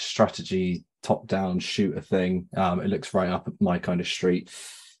mixed with like a strategy top-down shooter thing. It looks right up my kind of street.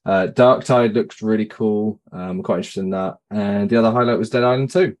 Dark Tide looks really cool. I'm quite interested in that. And the other highlight was Dead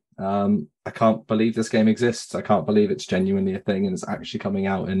Island 2. I can't believe this game exists. I can't believe it's genuinely a thing and it's actually coming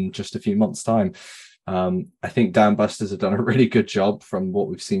out in just a few months' time. I think Dan Busters have done a really good job from what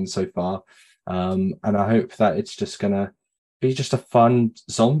we've seen so far. And I hope that it's just going to be just a fun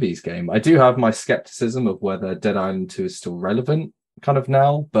zombies game. I do have my skepticism of whether Dead Island 2 is still relevant kind of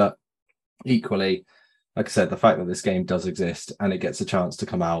now, but equally, like I said, the fact that this game does exist and it gets a chance to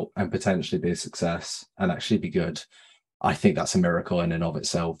come out and potentially be a success and actually be good, I think that's a miracle in and of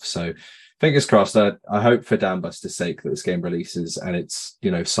itself. So fingers crossed. I hope for Dan Buster's sake that this game releases and it's,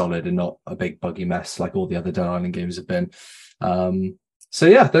 solid and not a big buggy mess like all the other Dead Island games have been. So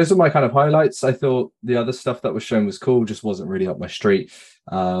yeah, those are my kind of highlights. I thought the other stuff that was shown was cool, just wasn't really up my street.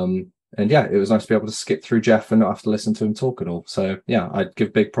 And yeah, it was nice to be able to skip through Jeff and not have to listen to him talk at all. So yeah, I'd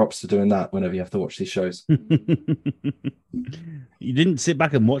give big props to doing that whenever you have to watch these shows. You didn't sit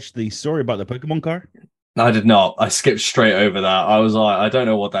back and watch the story about the Pokemon car? I did not. I skipped straight over that. I was like, I don't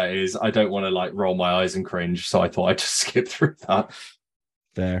know what that is. I don't want to like roll my eyes and cringe. So I thought I'd just skip through that.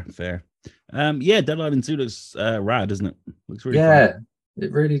 Fair. Yeah, Dead Island 2 looks rad, doesn't it? Looks really fun.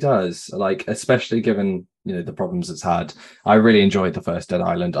 It really does. Like, especially given, the problems it's had. I really enjoyed the first Dead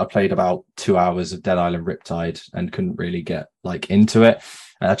Island. I played about 2 hours of Dead Island Riptide and couldn't really get like into it.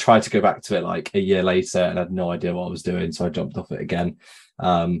 And I tried to go back to it like a year later and I had no idea what I was doing. So I jumped off it again.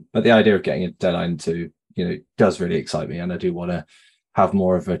 But the idea of getting a Dead Island 2, does really excite me. And I do want to have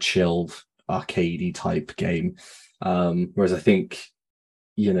more of a chilled arcadey type game. Whereas I think,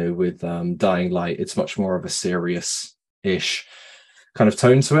 with Dying Light, it's much more of a serious-ish kind of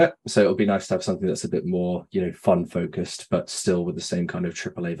tone to it. So it'll be nice to have something that's a bit more, fun focused, but still with the same kind of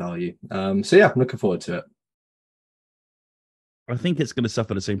AAA value. So yeah, I'm looking forward to it. I think it's going to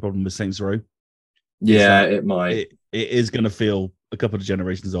suffer the same problem with Saints Row. Yeah, it might. It is going to feel a couple of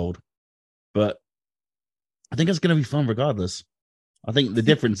generations old, but I think it's going to be fun regardless. I think the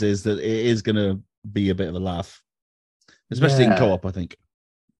difference is that it is going to be a bit of a laugh, especially in co-op, I think.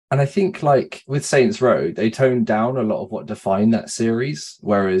 And I think, like, with Saints Row, they toned down a lot of what defined that series,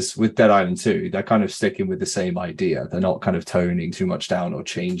 whereas with Dead Island 2, they're kind of sticking with the same idea. They're not kind of toning too much down or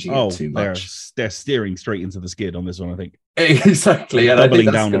changing it too much. They're steering straight into the skid on this one, I think. Exactly, and I think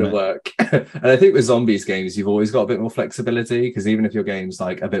that's going to work. And I think with zombies games, you've always got a bit more flexibility, because even if your game's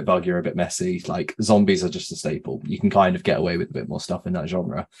like a bit buggy or a bit messy, like zombies are just a staple. You can kind of get away with a bit more stuff in that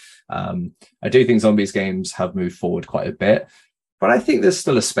genre. I do think zombies games have moved forward quite a bit. But I think there's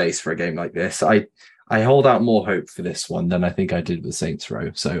still a space for a game like this. I hold out more hope for this one than I think I did with Saints Row.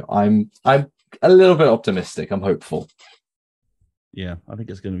 So I'm a little bit optimistic. I'm hopeful. Yeah, I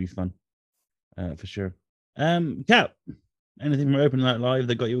think it's going to be fun, for sure. Kat, anything from Open Night Live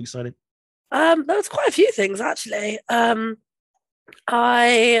that got you excited? There was quite a few things actually.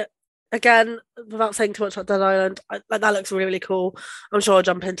 Again, without saying too much about Dead Island, that looks really, really cool. I'm sure I'll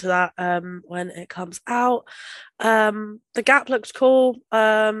jump into that when it comes out. The Gap looks cool.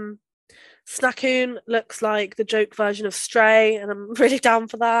 Snackoon looks like the joke version of Stray, and I'm really down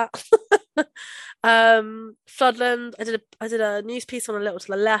for that. Floodland, I did a news piece on A Little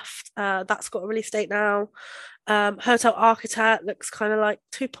to the Left. That's got a release date now. Hotel Architect looks kind of like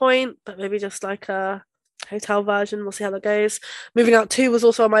 2 Point, but maybe just like a hotel version. We'll see how that goes. Moving Out 2 was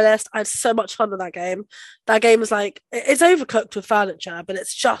also on my list. I had so much fun with that game. That game is like, it's overcooked with furniture, but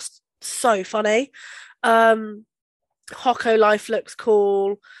it's just so funny. Hocko Life looks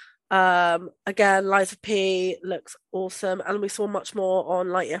cool. Again, Lies of P looks awesome, and we saw much more on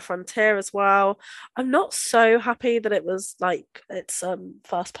Lightyear Frontier as well. I'm not so happy that it was like it's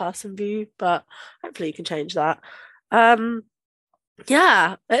first person view, but hopefully you can change that.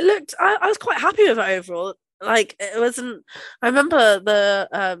 Yeah, it looked. I was quite happy with it overall. Like, it wasn't. I remember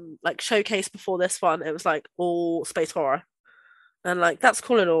the like showcase before this one. It was like all space horror, and like that's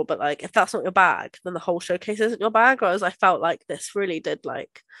cool and all, but like if that's not your bag, then the whole showcase isn't your bag. Whereas I felt like this really did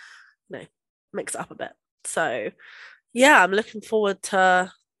like, mix it up a bit. So yeah, I'm looking forward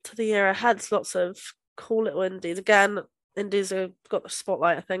to the year ahead. There's lots of cool little indies. Again, indies have got the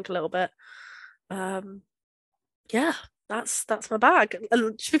spotlight, I think, a little bit. Yeah. That's my bag.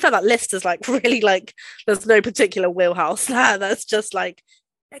 And to be fair, that list is like really like there's no particular wheelhouse there. That's just like,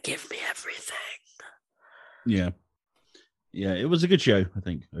 give me everything. Yeah. It was a good show, I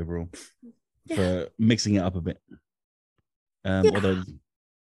think, overall, for mixing it up a bit. Although,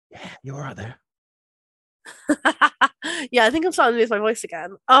 you're out there. Yeah, I think I'm starting to lose my voice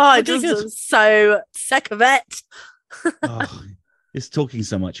again. I just am so sick of it. It's talking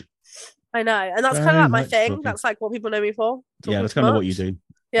so much. I know, and that's kind of like my thing. Talking. That's like what people know me for. Yeah, that's kind of what you do.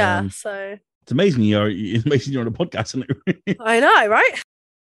 Yeah, so it's amazing you're on a podcast, isn't it? I know, right?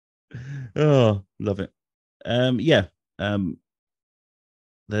 Oh, love it.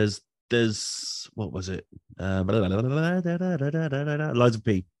 There's what was it? Lies of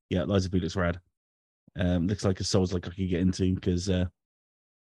P. Yeah, Lies of P looks rad. Looks like a Souls like I could get into because I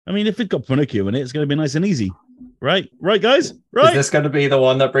mean, if it got Pinocchio in it, it's going to be nice and easy. Right, guys? Right. Is this going to be the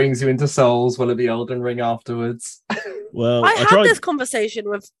one that brings you into Souls? Will it be Elden Ring afterwards? Well, I had this conversation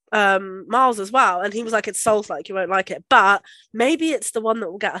with Miles as well, and he was like, it's Souls-like, you won't like it. But maybe it's the one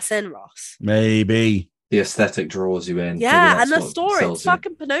that will get us in, Ross. Maybe. The aesthetic draws you in. Yeah, and the story, it's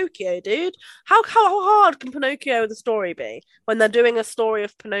fucking Pinocchio, dude. How hard can Pinocchio the story be when they're doing a story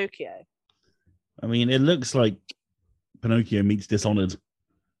of Pinocchio? I mean, it looks like Pinocchio meets Dishonored.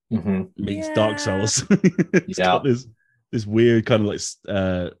 Meets Dark Souls. It's got this weird kind of like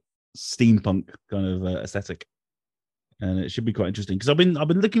steampunk kind of aesthetic, and it should be quite interesting because I've been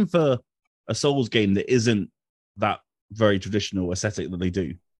looking for a Souls game that isn't that very traditional aesthetic that they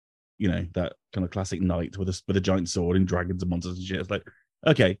do. That kind of classic knight with a giant sword and dragons and monsters and shit. It's like,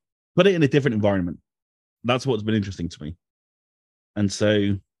 okay, put it in a different environment. That's what's been interesting to me, and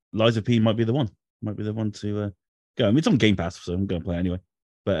so Lies of P might be the one. Might be the one to go. I mean, it's on Game Pass, so I'm going to play it anyway.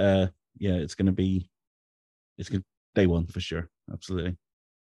 But it's going to be day one for sure. Absolutely.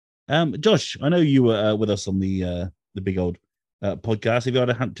 Josh, I know you were with us on the big old podcast. Have you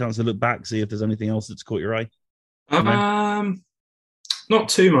had a chance to look back, see if there's anything else that's caught your eye? Not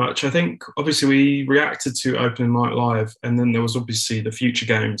too much. I think obviously we reacted to Opening Night Live, and then there was obviously the future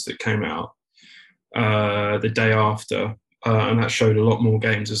games that came out the day after, and that showed a lot more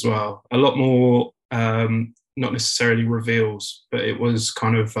games as well. A lot more not necessarily reveals, but it was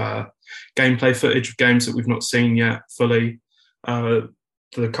kind of gameplay footage of games that we've not seen yet fully.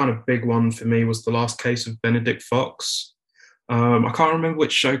 The kind of big one for me was The Last Case of Benedict Fox. I can't remember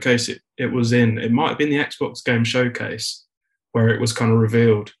which showcase it was in. It might have been the Xbox Game Showcase where it was kind of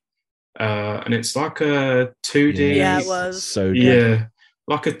revealed. And it's like a 2D. Yeah, it was. So good. Yeah,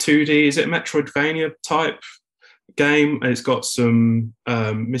 like a 2D. Is it Metroidvania type game? And it's got some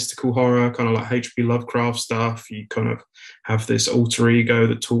mystical horror, kind of like H.P. Lovecraft stuff. You kind of have this alter ego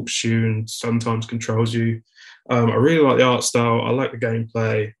that talks to you and sometimes controls you. I really like the art style. I like the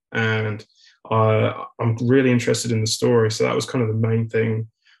gameplay, and I'm really interested in the story. So that was kind of the main thing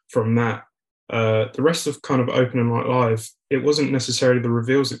from that. The rest of kind of Open and Live, it wasn't necessarily the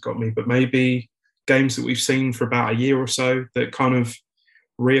reveals that got me, but maybe games that we've seen for about a year or so that kind of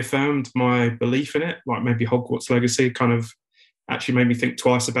reaffirmed my belief in it, like maybe Hogwarts Legacy kind of actually made me think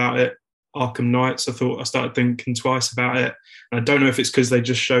twice about it. Arkham Knights, I started thinking twice about it. And I don't know if it's because they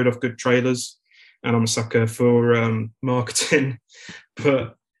just showed off good trailers and I'm a sucker for marketing,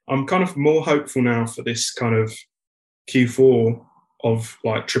 but I'm kind of more hopeful now for this kind of Q4 of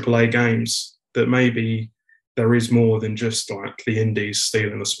like AAA games, that maybe there is more than just like the indies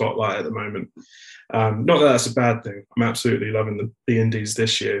stealing the spotlight at the moment. Not that that's a bad thing. I'm absolutely loving the indies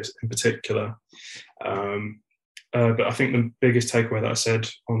this year in particular. But I think the biggest takeaway that I said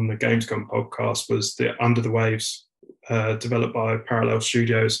on the Gamescom podcast was the Under the Waves, developed by Parallel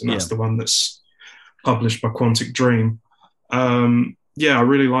Studios, and that's the one that's published by Quantic Dream. I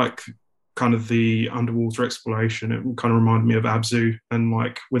really like kind of the underwater exploration. It kind of reminded me of Abzu, and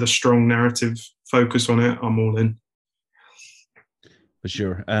like with a strong narrative focus on it, I'm all in. For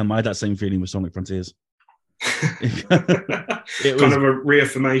sure. I had that same feeling with Sonic Frontiers. It was kind of a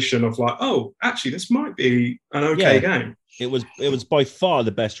reaffirmation of like, oh, actually, this might be an okay game. It was by far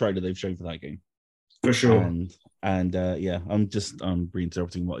the best trailer they've shown for that game. For sure. And I'm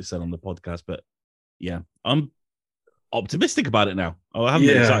reinterpreting what I said on the podcast, but yeah, I'm optimistic about it now. I haven't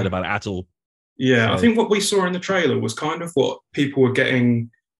been excited about it at all. Yeah, so. I think what we saw in the trailer was kind of what people were getting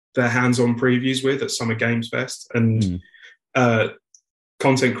their hands-on previews with at Summer Games Fest, and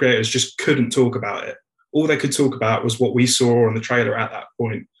content creators just couldn't talk about it. All they could talk about was what we saw on the trailer at that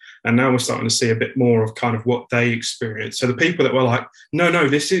point. And now we're starting to see a bit more of kind of what they experienced. So the people that were like, no,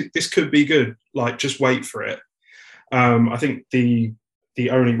 this could be good. Like, just wait for it. I think the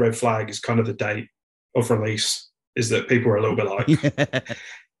only red flag is kind of the date of release, is that people are a little bit like,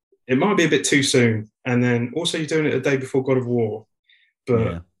 it might be a bit too soon. And then also you're doing it the day before God of War.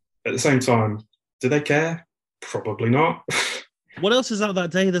 But at the same time, do they care? Probably not. What else is out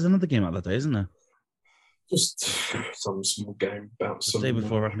that day? There's another game out that day, isn't there? Just some small game about some... The day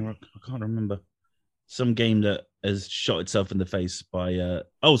before Ragnarok. I can't remember. Some game that has shot itself in the face by...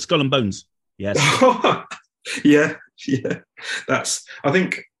 Skull and Bones. Yes. yeah. That's... I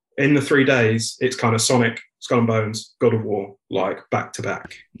think in the 3 days, it's kind of Sonic, Skull and Bones, God of War, like back to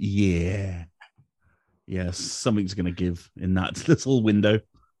back. Yeah. Yes, something's going to give in that little window.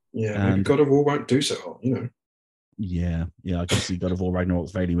 Yeah, maybe God of War won't do so hot, you know. Yeah, I can see God of War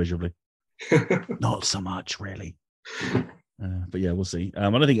Ragnarok failing miserably. Not so much, really. But yeah, we'll see. I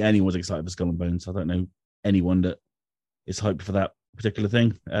don't think anyone's excited for Skull and Bones. I don't know anyone that is hyped for that particular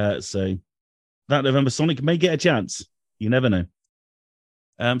thing. So that November, Sonic may get a chance. You never know.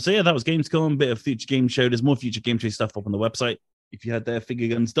 That was Gamescom, bit of Future Game Show. There's more Future Game Show stuff up on the website. If you head there,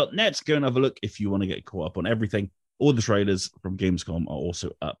 figureguns.net, go and have a look if you want to get caught up on everything. All the trailers from Gamescom are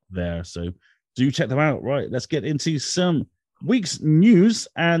also up there. So do check them out. Right, let's get into some week's news.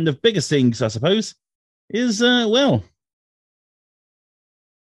 And the biggest things, I suppose, is, PS5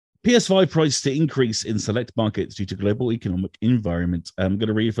 price to increase in select markets due to global economic environment. I'm going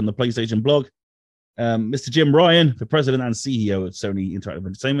to read from the PlayStation blog. Mr. Jim Ryan, the president and CEO of Sony Interactive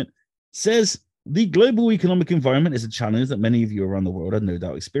Entertainment, says the global economic environment is a challenge that many of you around the world are no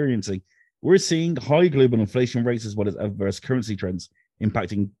doubt experiencing. We're seeing high global inflation rates as well as adverse currency trends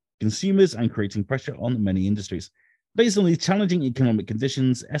impacting consumers and creating pressure on many industries. Based on these challenging economic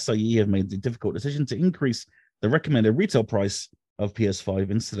conditions, SIE have made the difficult decision to increase the recommended retail price of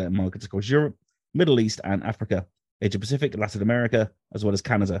PS5 in select markets across Europe, Middle East, and Africa, Asia Pacific, Latin America, as well as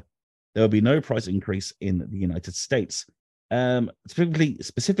Canada. There will be no price increase in the United States.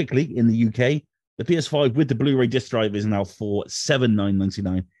 Specifically in the UK, the PS5 with the Blu-ray disc drive is now for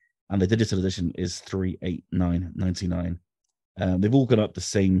 $7,999, and the digital edition is $389.99. They've all gone up the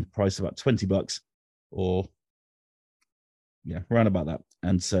same price, about $20, or around about that.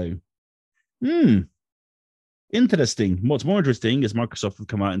 And so, interesting. What's more interesting is Microsoft have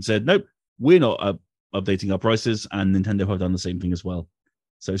come out and said, nope, we're not updating our prices, and Nintendo have done the same thing as well.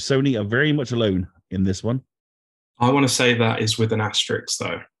 So Sony are very much alone in this one. I want to say that is with an asterisk,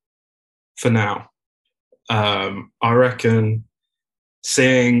 though, for now. I reckon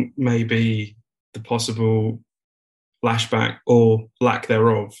seeing maybe the possible lashback or lack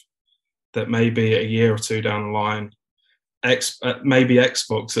thereof, that maybe a year or two down the line, maybe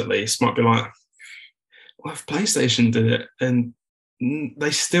Xbox at least might be like, well, if PlayStation did it and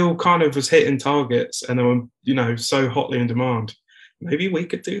they still kind of was hitting targets and they were, you know, so hotly in demand, maybe we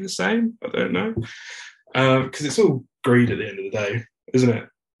could do the same. I don't know, because it's all greed at the end of the day, isn't it?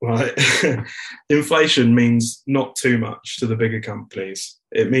 Like, inflation means not too much to the bigger companies.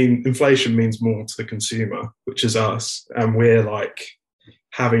 Inflation means more to the consumer, which is us, and we're like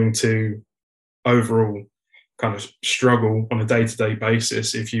having to overall kind of struggle on a day-to-day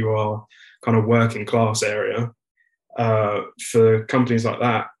basis if you are kind of working class area. For companies like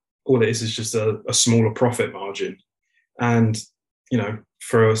that, all it is just a smaller profit margin. And, you know,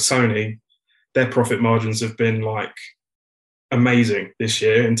 for Sony, their profit margins have been like amazing this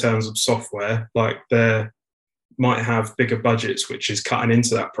year in terms of software. Like, they might have bigger budgets, which is cutting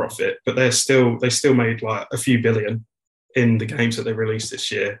into that profit, but they still made like a few billion in the games that they released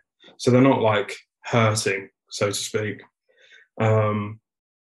this year. So they're not like hurting, so to speak.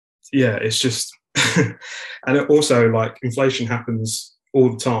 Yeah, it's just, and it also, like, inflation happens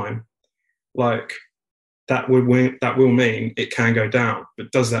all the time. Like, that will mean it can go down,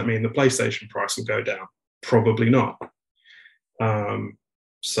 but does that mean the PlayStation price will go down? Probably not.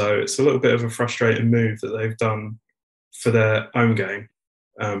 So it's a little bit of a frustrating move that they've done for their own game.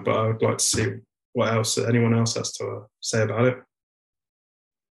 But I would like to see what else anyone else has to say about it.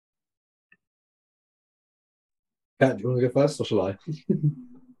 Kat, do you want to go first, or shall I?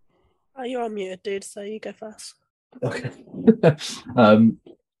 Oh, you're unmuted, dude, so you go first. Okay.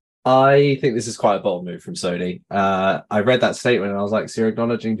 I think this is quite a bold move from Sony. I read that statement and I was like, so you're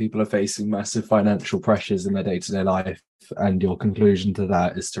acknowledging people are facing massive financial pressures in their day-to-day life, and your conclusion to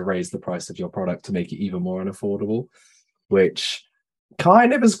that is to raise the price of your product to make it even more unaffordable, which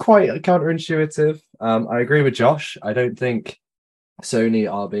kind of is quite counterintuitive. I agree with Josh. I don't think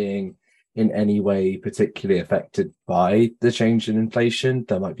Sony are being in any way particularly affected by the change in inflation.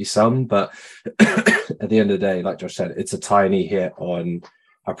 There might be some, but at the end of the day, like Josh said, it's a tiny hit on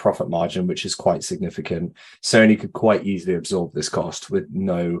a profit margin, which is quite significant. Sony could quite easily absorb this cost with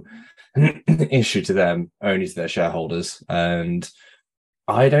no issue to them, only to their shareholders. And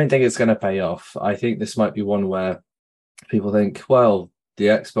I don't think it's going to pay off. I think this might be one where people think, well, the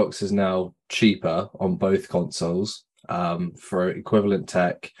Xbox is now cheaper on both consoles for equivalent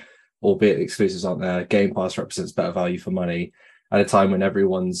tech, albeit exclusives aren't there. Game Pass represents better value for money at a time when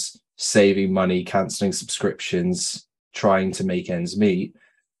everyone's saving money, cancelling subscriptions, trying to make ends meet.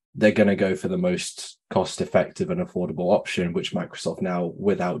 They're going to go for the most cost-effective and affordable option, which Microsoft now,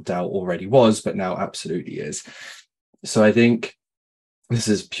 without doubt, already was, but now absolutely is. So I think this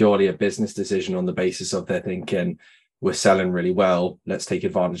is purely a business decision on the basis of their thinking, we're selling really well, let's take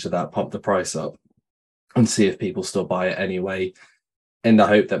advantage of that, pump the price up, and see if people still buy it anyway, in the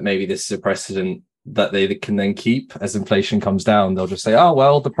hope that maybe this is a precedent that they can then keep as inflation comes down. They'll just say, oh,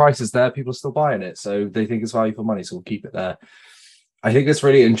 well, the price is there, people are still buying it, so they think it's value for money, so we'll keep it there. I think it's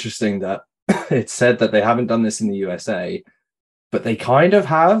really interesting that it's said that they haven't done this in the USA, but they kind of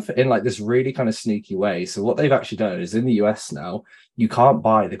have in like this really kind of sneaky way. So what they've actually done is in the US now, you can't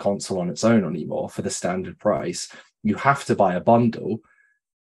buy the console on its own anymore for the standard price. You have to buy a bundle.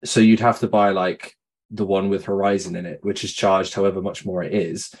 So you'd have to buy like the one with Horizon in it, which is charged however much more it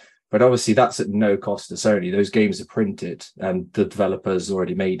is. But obviously that's at no cost to Sony. Those games are printed and the developers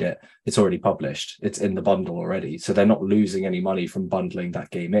already made it. It's already published. It's in the bundle already. So they're not losing any money from bundling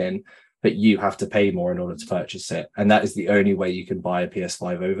that game in, but you have to pay more in order to purchase it. And that is the only way you can buy a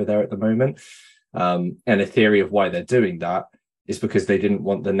PS5 over there at the moment. And a theory of why they're doing that is because they didn't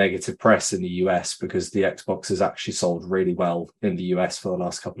want the negative press in the US, because the Xbox has actually sold really well in the US for the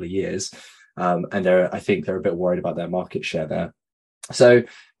last couple of years. And I think they're a bit worried about their market share there. So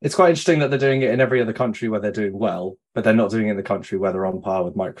it's quite interesting that they're doing it in every other country where they're doing well, but they're not doing it in the country where they're on par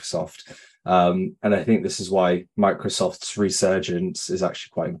with Microsoft. And I think this is why Microsoft's resurgence is actually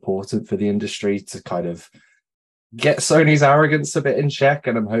quite important for the industry to kind of get Sony's arrogance a bit in check.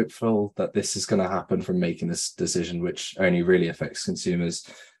 And I'm hopeful that this is going to happen from making this decision, which only really affects consumers.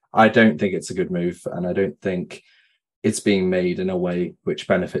 I don't think it's a good move, and I don't think it's being made in a way which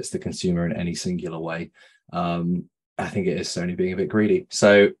benefits the consumer in any singular way. I think it is Sony being a bit greedy.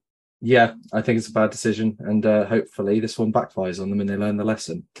 So, yeah, I think it's a bad decision. And hopefully this one backfires on them and they learn the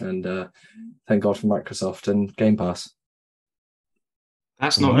lesson. And thank God for Microsoft and Game Pass.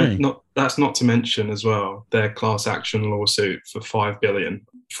 That's Right. that's not to mention as well their class action lawsuit for 5 billion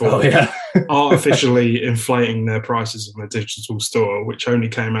for Oh yeah. artificially inflating their prices in the digital store, which only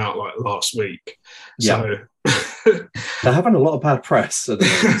came out like last week. Yeah. So They're having a lot of bad press at the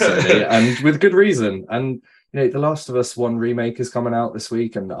moment, Sony, and with good reason. And The Last of Us One remake is coming out this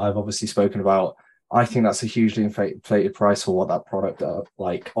week, and I've obviously spoken about. I think that's a hugely inflated price for what that product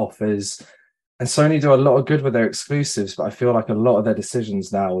offers. And Sony do a lot of good with their exclusives, but I feel like a lot of their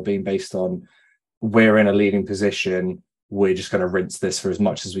decisions now are being based on we're in a leading position. We're just going to rinse this for as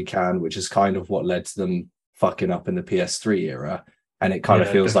much as we can, which is kind of what led to them fucking up in the PS3 era. And it kind of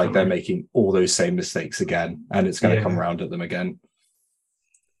feels like they're making all those same mistakes again, and it's going to come around at them again.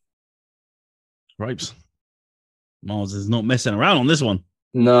 Ripes. Mars is not messing around on this one.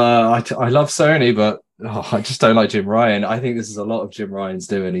 No, I love Sony, but I just don't like Jim Ryan. I think this is a lot of Jim Ryan's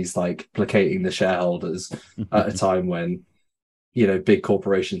doing. He's like placating the shareholders at a time when, big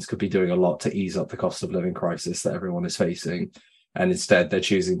corporations could be doing a lot to ease up the cost of living crisis that everyone is facing. And instead they're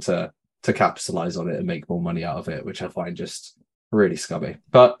choosing to capitalize on it and make more money out of it, which I find just really scummy.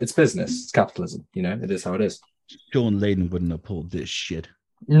 But it's business, it's capitalism, it is how it is. Sean Layden wouldn't have pulled this shit.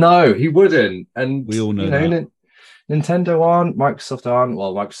 No, he wouldn't. And we all know that. Nintendo aren't, Microsoft aren't.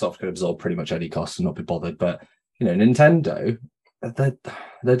 Well, Microsoft can absorb pretty much any cost and not be bothered. But Nintendo,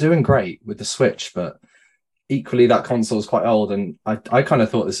 they're doing great with the Switch, but equally that console is quite old. And I kind of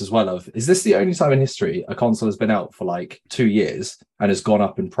thought this as well is this the only time in history a console has been out for like 2 years and has gone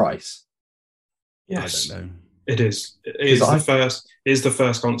up in price? Yes. I don't know. It is. It is the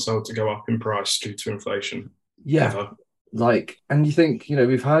first console to go up in price due to inflation. Yeah. Ever. And you think,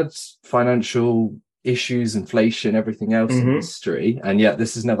 we've had financial issues, inflation, everything else in history, and yet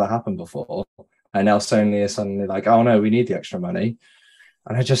this has never happened before. And now Sony is suddenly like, oh no, we need the extra money.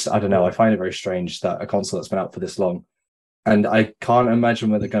 And I don't know. I find it very strange that a console that's been out for this long, and I can't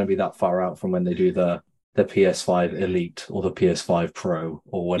imagine when they're going to be that far out from when they do the PS5 Elite or the PS5 Pro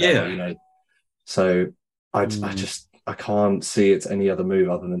or whatever, So I can't see it's any other move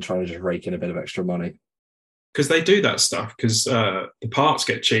other than trying to just rake in a bit of extra money. Because they do that stuff because the parts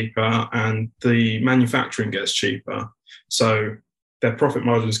get cheaper and the manufacturing gets cheaper. So their profit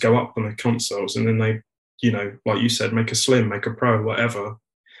margins go up on their consoles, and then they, like you said, make a Slim, make a Pro, whatever,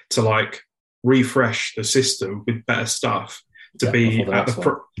 to refresh the system with better stuff to be at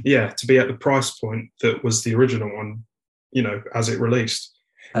the price point that was the original one, as it released.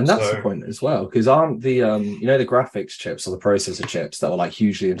 And that's the point as well, because aren't the the graphics chips or the processor chips that were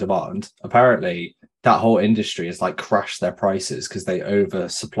hugely in demand? Apparently, that whole industry has crashed their prices because they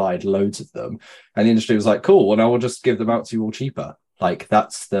oversupplied loads of them, and the industry was like, "Cool, well now we'll just give them out to you all cheaper."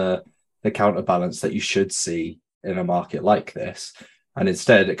 That's the counterbalance that you should see in a market like this. And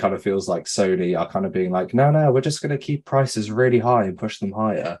instead, it kind of feels like Sony are kind of being like, "No, we're just going to keep prices really high and push them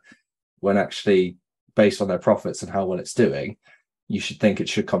higher," when actually, based on their profits and how well it's doing, you should think it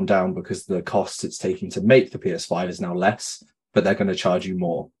should come down because the cost it's taking to make the PS5 is now less, but they're going to charge you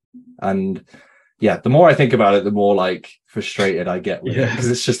more. And yeah, the more I think about it, the more frustrated I get with it, because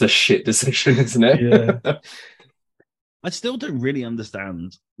it's just a shit decision, isn't it? Yeah. I still don't really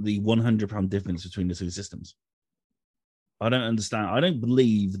understand the £100 difference between the two systems. I don't understand. I don't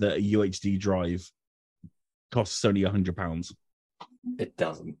believe that a UHD drive costs only £100. It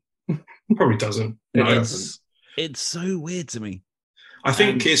doesn't. Probably doesn't. It's so weird to me. I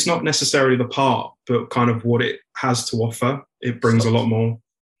think it's not necessarily the part, but kind of what it has to offer. It brings a lot more.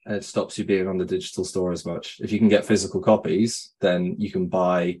 And it stops you being on the digital store as much. If you can get physical copies, then you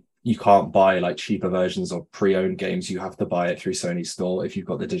can't buy cheaper versions of pre-owned games. You have to buy it through Sony's store if you've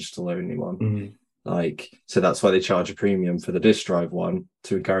got the digital only one. So that's why they charge a premium for the disc drive one,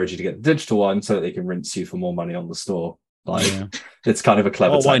 to encourage you to get the digital one so that they can rinse you for more money on the store. It's kind of a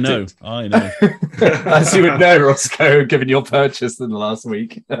clever tactic. I know. As you would know, Roscoe, given your purchase in the last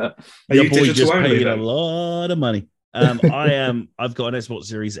week. Your boy just paid a lot of money. I've got an Xbox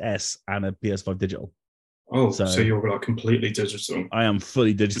Series S and a PS5 digital. Oh, so you're completely digital. I am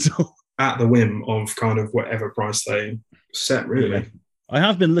fully digital. At the whim of kind of whatever price they set, really. Yeah. I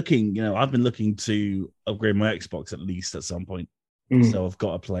have been looking, to upgrade my Xbox at least at some point. So I've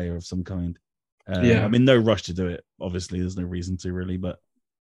got a player of some kind. I'm in no rush to do it. Obviously, there's no reason to really, but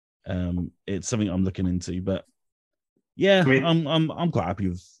it's something I'm looking into. But yeah, I'm quite happy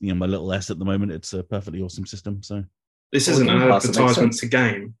with my little S at the moment. It's a perfectly awesome system. So this isn't an advertisement to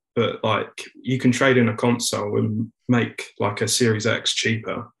game, but you can trade in a console and make a Series X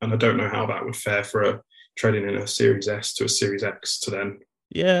cheaper, and I don't know how that would fare for trading in a Series S to a Series X to then.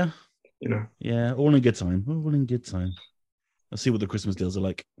 Yeah, all in good time. All in good time. I'll see what the Christmas deals are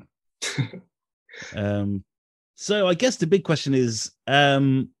like. So I guess the big question is,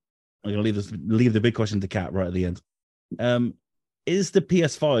 I'm gonna leave the big question to Kat right at the end. Is the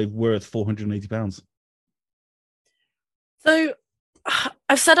PS5 worth £480? So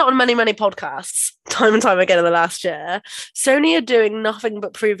I've said it on many, many podcasts, time and time again in the last year. Sony are doing nothing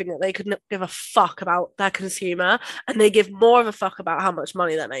but proving that they could give a fuck about their consumer, and they give more of a fuck about how much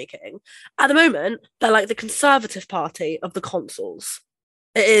money they're making. At the moment, they're like the conservative party of the consoles.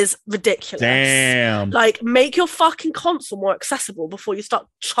 It is ridiculous. Damn. Like, make your fucking console more accessible before you start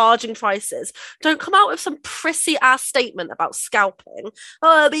charging prices. Don't come out with some prissy ass statement about scalping.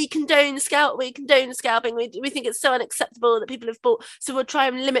 Oh, we condone scalping. We think it's so unacceptable that people have bought, so we'll try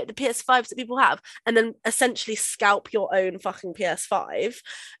and limit the PS5s that people have, and then essentially scalp your own fucking PS5.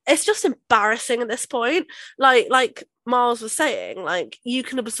 It's just embarrassing at this point. Like Miles was saying, like, you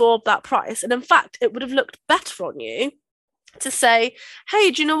can absorb that price, and in fact, it would have looked better on you to say,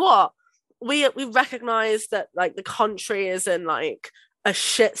 hey, do you know what? We recognize that like the country is in like a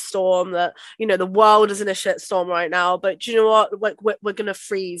shitstorm, that, you know, the world is in a shitstorm right now, but do you know what? We're gonna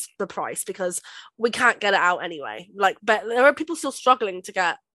freeze the price because we can't get it out anyway. Like, but there are people still struggling to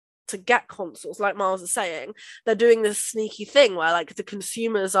get consoles, like Miles is saying. They're doing this sneaky thing where like the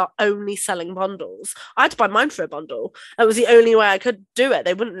consumers are only selling bundles. I had to buy mine for a bundle. It was the only way I could do it.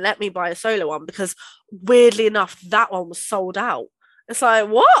 They wouldn't let me buy a solo one because weirdly enough that one was sold out. It's like,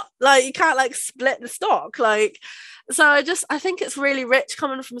 what? Like, you can't like split the stock. Like, so I think it's really rich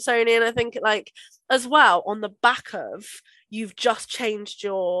coming from Sony, and I think like as well on the back of you've just changed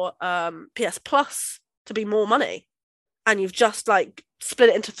your PS Plus to be more money, and you've just like split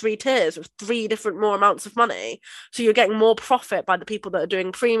it into 3 tiers with 3 different more amounts of money. So you're getting more profit by the people that are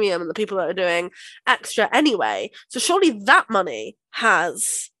doing premium and the people that are doing extra anyway. So surely that money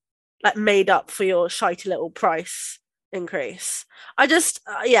has like made up for your shitey little price increase. I just,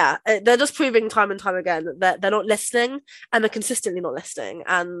 they're just proving time and time again that they're not listening, and they're consistently not listening.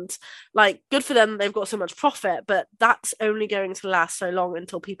 And like, good for them, they've got so much profit, but that's only going to last so long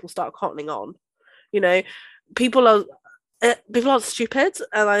until people start cottoning on. You know, people aren't stupid,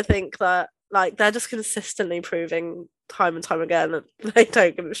 and I think that like they're just consistently proving time and time again that they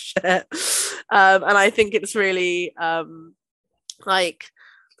don't give a shit. And I think it's really I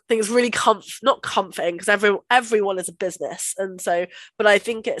think it's really not comforting, because everyone is a business, and so, but I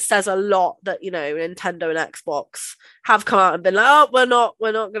think it says a lot that, you know, Nintendo and Xbox have come out and been like, oh, we're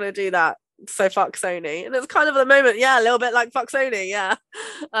not going to do that, so fuck Sony. And it's kind of at the moment, yeah, a little bit like fuck Sony, yeah.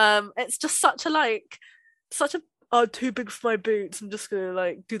 It's just such a oh, too big for my boots, I'm just gonna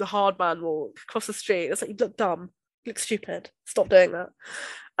like do the hard man walk across the street. It's like, you look dumb, you look stupid, stop doing that.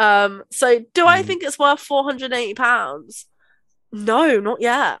 So do I think it's worth £480? No, not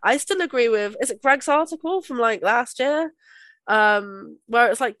yet. I still agree with, is it Greg's article from like last year, where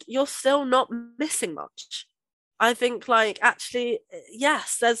it's like, you're still not missing much. I think like, actually,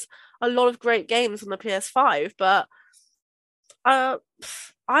 yes, there's a lot of great games on the PS5, but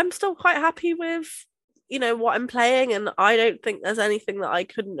I'm still quite happy with, you know, what I'm playing, and I don't think there's anything that I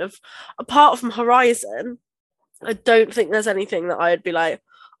couldn't have, apart from Horizon. I don't think there's anything that I'd be like,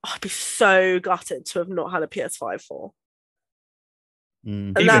 oh, I'd be so gutted to have not had a PS5 for.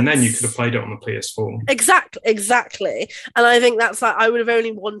 Even then, you could have played it on the PS4. Exactly. And I think that's like, I would have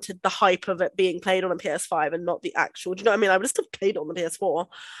only wanted the hype of it being played on a PS5 and not the actual. Do you know what I mean? I would have still played it on the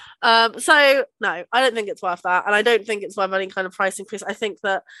PS4. So no, I don't think it's worth that, and I don't think it's worth any kind of price increase. I think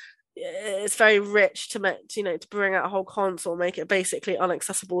that it's very rich to bring out a whole console, make it basically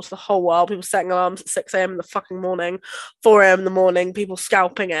inaccessible to the whole world. People setting alarms at 6 a.m. in the fucking morning, 4 a.m. in the morning, people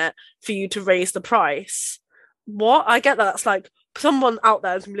scalping it for you to raise the price. What? I get that. That's like, someone out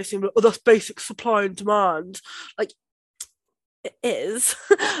there is listening, oh, that's basic supply and demand. Like, it is,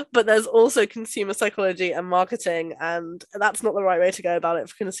 but there's also consumer psychology and marketing, and that's not the right way to go about it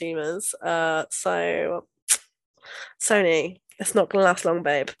for consumers. So Sony, it's not gonna last long,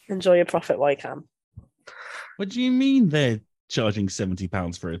 babe. Enjoy your profit while you can. What do you mean they're charging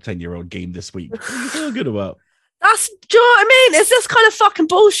 £70 for a 10-year-old game this week? What are you feel good about? Do you know what I mean? It's just kind of fucking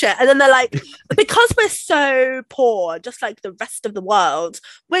bullshit. And then they're like, because we're so poor, just like the rest of the world,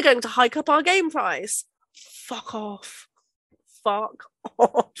 we're going to hike up our game price. Fuck off. Fuck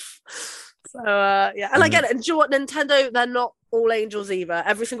off. So, yeah. And I get it. And do you know what? Nintendo, they're not all angels either.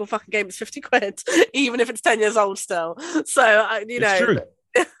 Every single fucking game is 50 quid, even if it's 10 years old still. So, you know. It's true.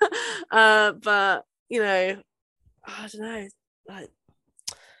 But, you know, I don't know. Like,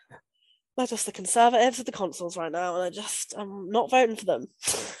 they're just the conservatives of the consoles right now, and I'm not voting for them.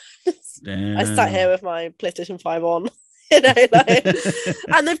 I sat here with my PlayStation 5 on.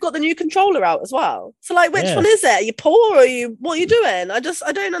 And they've got the new controller out as well. So like, which one is it? Are you poor or what are you doing? I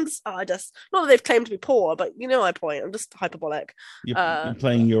don't understand. Not that they've claimed to be poor, but you know my point. I'm just hyperbolic. You're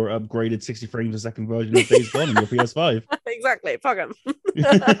playing your upgraded 60 frames a second version of Days Gone on your PS5. Exactly, fuck 'em.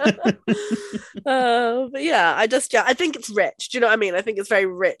 But yeah, I think it's rich. Do you know what I mean? I think it's very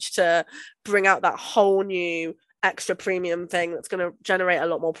rich to bring out that whole new extra premium thing that's going to generate a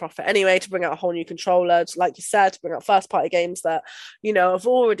lot more profit anyway, to bring out a whole new controller, like you said, to bring out first party games that, you know, have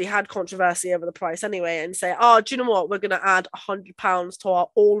already had controversy over the price anyway, and say, oh, do you know what, we're going to add £100 to our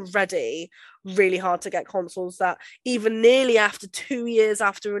already really hard to get consoles that even nearly after 2 years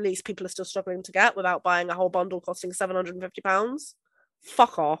after release people are still struggling to get without buying a whole bundle costing £750.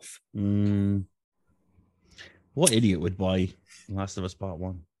 Fuck off. What idiot would buy Last of Us Part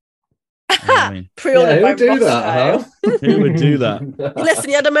 1? Pre-ordered who by would do Roscoe. that, huh? Who would do that?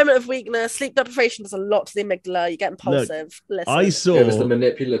 Listen, you had a moment of weakness. Sleep deprivation does a lot to the amygdala. You get impulsive. Listen. I saw It was the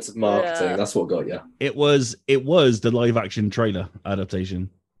manipulative marketing. That's what got you. It was the live action trailer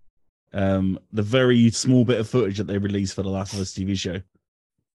adaptation. The very small bit of footage that they released for the Last of Us TV show.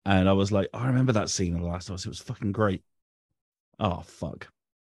 And I was like, I remember that scene in The Last of Us. It was fucking great. Oh, fuck.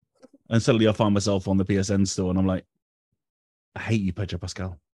 And suddenly I find myself on the PSN store and I'm like, I hate you, Pedro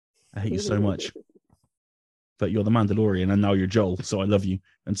Pascal. I hate you so much. But you're the Mandalorian and now you're Joel, so I love you.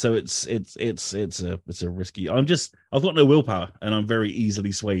 And so it's a risky. I've got no willpower and I'm very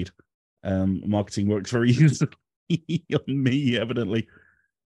easily swayed. Marketing works very easily on me, evidently.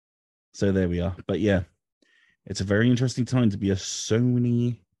 So there we are. But yeah, it's a very interesting time to be a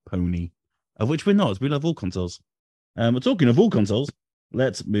Sony pony, of which we're not. We love all consoles. We're talking of all consoles.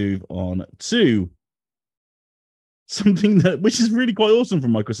 Let's move on to something which is really quite awesome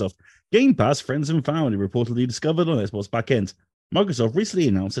from Microsoft. Game Pass Friends and Family reportedly discovered on Xbox backend. Microsoft recently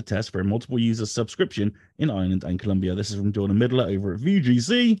announced a test for a multiple user subscription in Ireland and Colombia. This is from Jordan Middler over at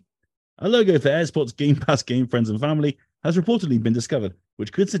VGC. A logo for Xbox Game Pass Game Friends and Family has reportedly been discovered,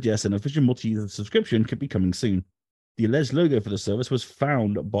 which could suggest an official multi-user subscription could be coming soon. The alleged logo for the service was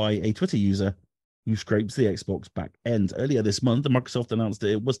found by a Twitter user who scrapes the Xbox back end. Earlier this month, Microsoft announced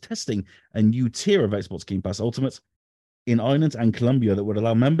that it was testing a new tier of Xbox Game Pass Ultimate in Ireland and Colombia that would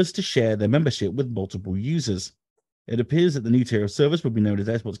allow members to share their membership with multiple users. It appears that the new tier of service will be known as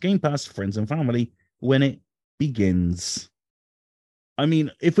Xbox Game Pass Friends and Family when it begins. I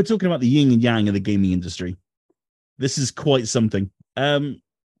mean, if we're talking about the yin and yang of the gaming industry, this is quite something.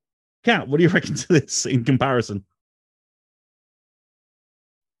 Kat, what do you reckon to this in comparison?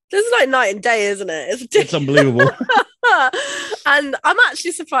 This is like night and day, isn't it? It's unbelievable. And I'm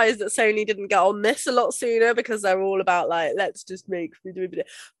actually surprised that Sony didn't get on this a lot sooner, because they're all about like, let's just make.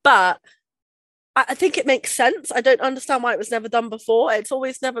 But I think it makes sense. I don't understand why it was never done before. It's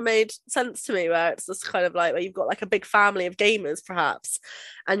always never made sense to me, where it's just kind of like where you've got like a big family of gamers perhaps,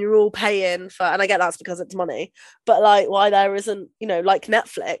 and you're all paying for, and I get that's because it's money, but like why there isn't, you know, like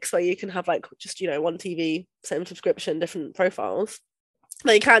Netflix where you can have like just, you know, one TV, same subscription, different profiles.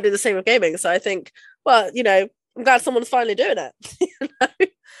 Like you can't do the same with gaming. So I think, well, you know, I'm glad someone's finally doing it. You know?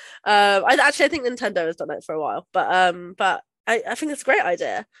 I think Nintendo has done it for a while, but I think it's a great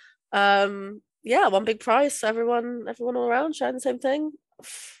idea. Yeah, one big price, everyone all around sharing the same thing.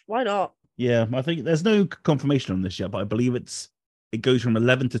 Why not? Yeah, I think there's no confirmation on this yet, but I believe it goes from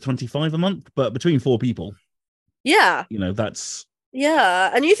 11 to 25 a month, but between 4 people. Yeah. You know, that's...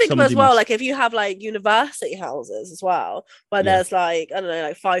 Yeah, and you think as well, like if you have like university houses as well, where there's like, I don't know,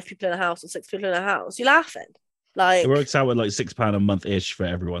 like 5 people in a house or 6 people in a house, you're laughing. Like, it works out at like £6 a month-ish for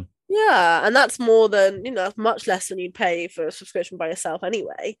everyone. Yeah, and that's more than, you know, that's much less than you'd pay for a subscription by yourself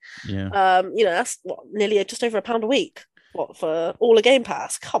anyway. Yeah. You know, that's nearly just over £1 a week. What, for all a Game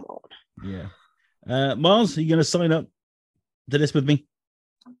Pass? Come on. Yeah. Miles, are you going to sign up to this with me?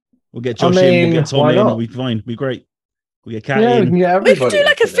 We'll get Josh in, we'll get Tom in, we'll be fine, we'll be great. We get Kat in. We could do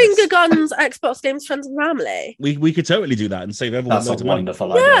like a Finger Guns Xbox Games Friends and Family. We could totally do that and save everyone loads of money.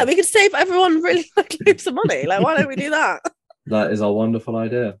 Wonderful idea. Yeah, we could save everyone really like loads of money. Like, why don't we do that? That is a wonderful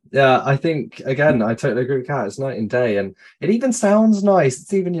idea. Yeah, I think, again, I totally agree with Kat. It's night and day, and it even sounds nice.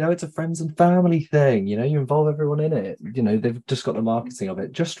 It's even, you know, it's a friends and family thing. You know, you involve everyone in it. You know, they've just got the marketing of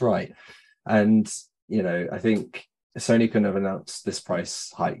it just right. And, you know, I think Sony couldn't have announced this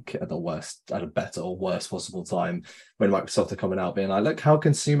price hike at a better or worst possible time when Microsoft are coming out being like, look how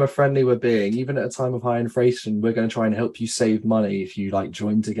consumer friendly we're being. Even at a time of high inflation, we're going to try and help you save money if you like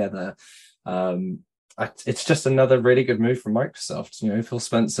join together. It's just another really good move from Microsoft. You know, Phil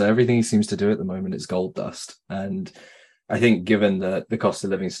Spencer, everything he seems to do at the moment is gold dust. And I think given the cost of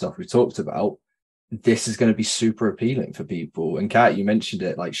living stuff we talked about, this is going to be super appealing for people. And Kat, you mentioned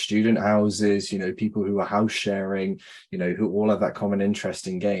it, like student houses, people who are house sharing, who all have that common interest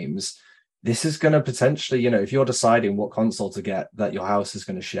in games. This is going to potentially, if you're deciding what console to get that your house is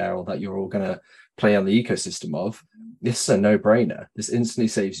going to share or that you're all going to play on the ecosystem of, this is a no-brainer. This instantly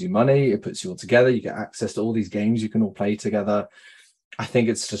saves you money. It puts you all together. You get access to all these games you can all play together. I think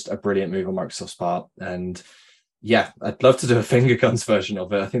it's just a brilliant move on Microsoft's part. And yeah, I'd love to do a finger guns version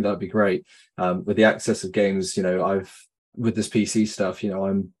of it. I think that'd be great. With the access of games, with this PC stuff,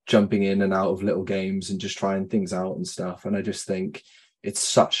 I'm jumping in and out of little games and just trying things out and stuff. And I just think it's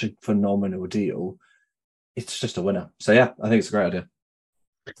such a phenomenal deal. It's just a winner. So yeah, I think it's a great idea.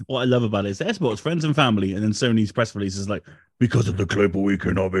 What I love about it is Xbox, friends and family, and then Sony's press release is like, because of the global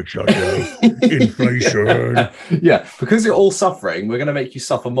economic shutdown, inflation. Yeah, because you're all suffering, we're going to make you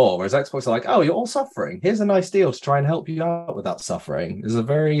suffer more. Whereas Xbox are like, oh, you're all suffering. Here's a nice deal to try and help you out with that suffering. There's a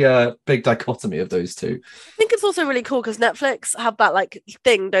very big dichotomy of those two. I think it's also really cool because Netflix have that like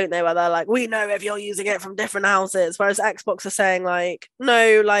thing, don't they, where they're like, we know if you're using it from different houses, whereas Xbox are saying like,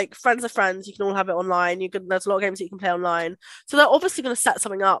 no, like friends are friends, you can all have it online. There's a lot of games that you can play online. So they're obviously going to set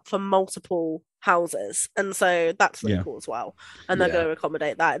something up for multiple houses, and so that's really cool as well. And they're going to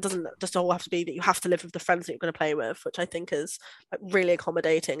accommodate that. It doesn't just all have to be that you have to live with the friends that you're going to play with, which I think is like really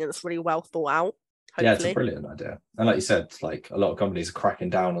accommodating and it's really well thought out. Hopefully. Yeah, it's a brilliant idea. And like you said, like a lot of companies are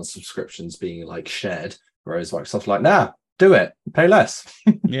cracking down on subscriptions being like shared, whereas Microsoft's like, nah, do it, pay less.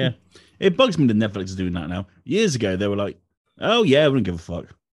 Yeah, it bugs me that Netflix is doing that now. Years ago, they were like, oh yeah, we don't give a fuck,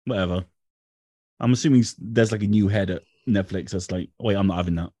 whatever. I'm assuming there's like a new head at Netflix that's like, wait, I'm not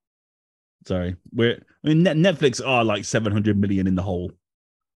having that. Sorry, Netflix are like 700 million in the hole.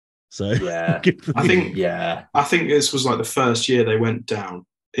 So yeah, I think this was like the first year they went down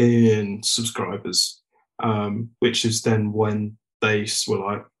in subscribers, which is then when they were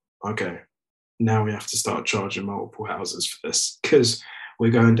like, okay, now we have to start charging multiple houses for this because we're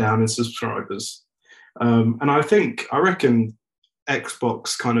going down in subscribers. And I reckon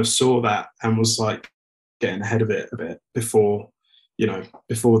Xbox kind of saw that and was like getting ahead of it a bit before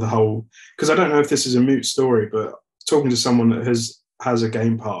the whole, because I don't know if this is a moot story, but talking to someone that has a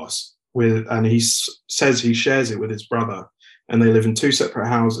Game Pass and he says he shares it with his brother and they live in two separate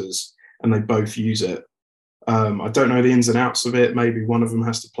houses and they both use it. I don't know the ins and outs of it. Maybe one of them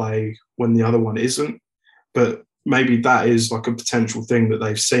has to play when the other one isn't, but maybe that is like a potential thing that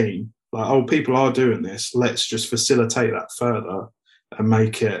they've seen. Like, oh, people are doing this. Let's just facilitate that further and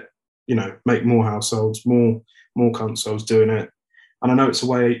make it, make more households, more consoles doing it. And I know it's a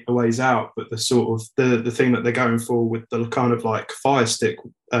ways out, but the sort of the thing that they're going for with the kind of like Fire Stick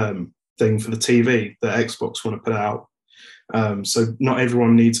thing for the TV that Xbox want to put out. So not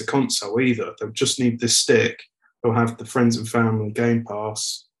everyone needs a console either. They'll just need this stick. They'll have the friends and family Game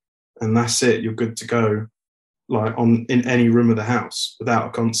Pass, and that's it. You're good to go, like in any room of the house without a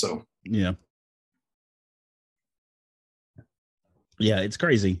console. Yeah. Yeah, it's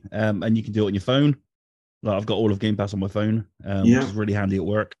crazy. And you can do it on your phone. Like I've got all of Game Pass on my phone, which is really handy at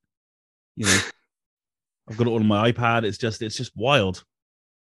work. I've got it all on my iPad. It's just wild.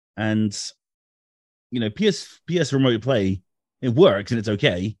 And PS Remote Play, it works and it's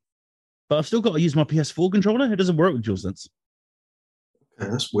okay, but I've still got to use my PS4 controller. It doesn't work with DualSense. Okay,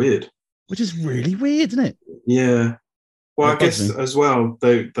 that's weird. Which is really weird, isn't it? Yeah. Well, I guess as well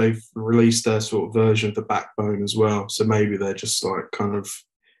they've released their sort of version of the backbone as well. So maybe they're just like kind of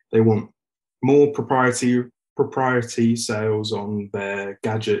they want more propriety sales on their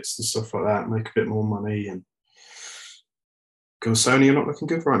gadgets and stuff like that, make a bit more money. And because Sony are not looking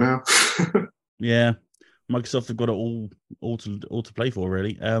good right now. Yeah, Microsoft have got it all to play for,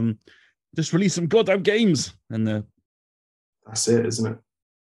 really. Just release some goddamn games, and that's it, isn't it?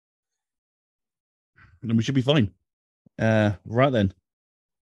 And we should be fine. Right then.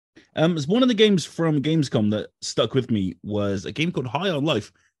 One of the games from Gamescom that stuck with me was a game called High on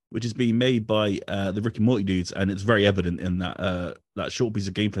Life, which is being made by the Rick and Morty dudes, and it's very evident in that short piece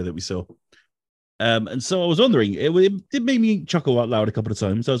of gameplay that we saw. And so I was wondering, it did make me chuckle out loud a couple of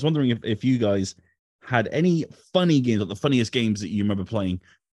times. So I was wondering if you guys had any funny games, like the funniest games that you remember playing,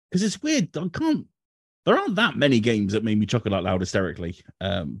 because it's weird. There aren't that many games that made me chuckle out loud hysterically.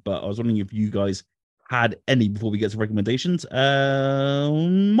 But I was wondering if you guys had any before we get to recommendations.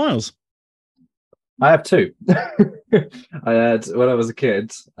 Miles. I have two. I had, when I was a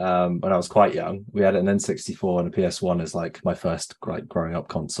kid, when I was quite young, we had an N64 and a PS1 as like my first growing up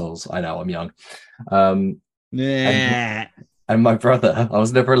consoles. I know I'm young. And my brother, I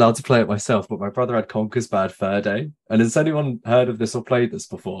was never allowed to play it myself, but my brother had Conker's Bad Fur Day. And has anyone heard of this or played this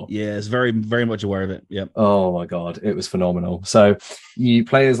before? Yeah, it's very, very much aware of it. Yeah. Oh my God, it was phenomenal. So you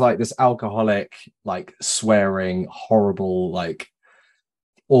play as like this alcoholic, like swearing, horrible, like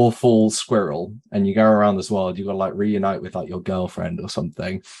awful squirrel, and you go around this world. You got to like reunite with like your girlfriend or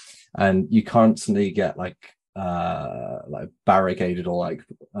something, and you constantly get like barricaded or like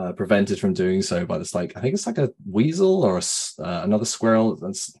prevented from doing so by this, like I think it's like a weasel or another squirrel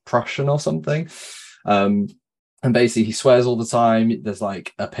that's Prussian or something. And basically he swears all the time. There's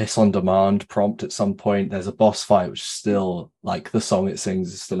like a piss on demand prompt at some point. There's a boss fight which is still like the song it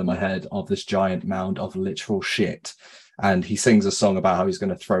sings is still in my head, of this giant mound of literal shit. And he sings a song about how he's going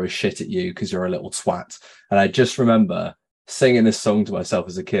to throw his shit at you because you're a little twat. And I just remember singing this song to myself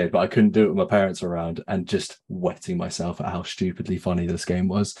as a kid, but I couldn't do it with my parents around, and just wetting myself at how stupidly funny this game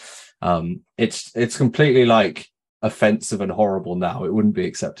was. It's completely like offensive and horrible now. It wouldn't be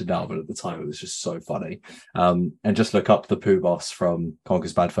accepted now, but at the time it was just so funny. And just look up the poo boss from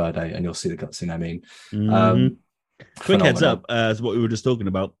Conker's Bad Fur Day and you'll see the cutscene I mean. Quick Phenomenal. heads up, as what we were just talking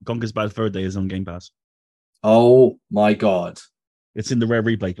about, Conker's Bad Fur Day is on Game Pass. Oh my God. It's in the Rare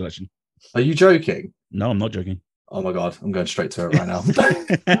Replay collection. Are you joking? No, I'm not joking. Oh my God, I'm going straight to it right now.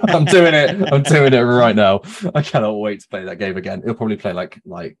 I'm doing it right now. I cannot wait to play that game again. It'll probably play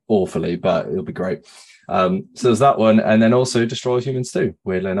like awfully, but it'll be great. So there's that one, and then also Destroy Humans 2,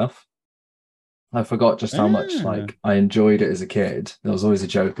 weirdly enough. I forgot just how much like I enjoyed it as a kid. There was always a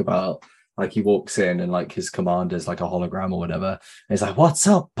joke about like he walks in and like his commander's like a hologram or whatever. And he's like, "What's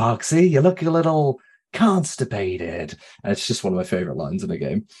up, Bugsy? You look a little constipated." And it's just one of my favorite lines in the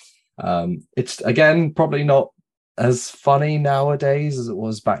game. It's again probably not as funny nowadays as it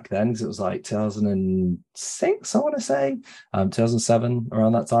was back then, because it was like 2006, I want to say, 2007,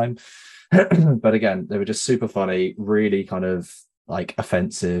 around that time. But again, they were just super funny, really kind of like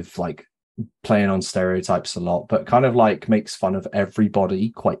offensive, like playing on stereotypes a lot, but kind of like makes fun of everybody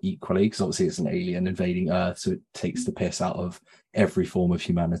quite equally, because obviously it's an alien invading Earth, so it takes the piss out of every form of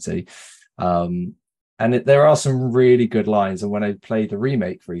humanity. And there are some really good lines. And when I played the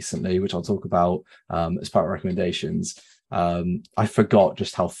remake recently, which I'll talk about as part of recommendations, I forgot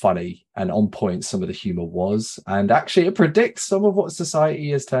just how funny and on point some of the humor was. And actually, it predicts some of what society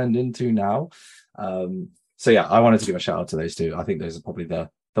has turned into now. So yeah, I wanted to give a shout out to those two. I think those are probably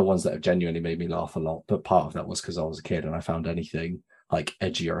the ones that have genuinely made me laugh a lot. But part of that was because I was a kid and I found anything like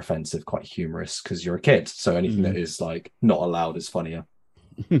edgy or offensive quite humorous, because you're a kid. So anything that is like not allowed is funnier.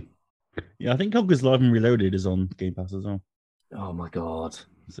 Yeah, I think Conker's Live and Reloaded is on Game Pass as well. Oh my God.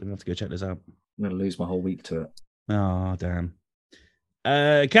 So we have to go check this out. I'm going to lose my whole week to it. Oh, damn.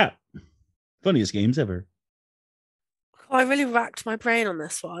 Kat, funniest games ever. I really racked my brain on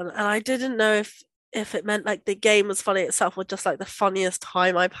this one, and I didn't know if it meant like the game was funny itself or just like the funniest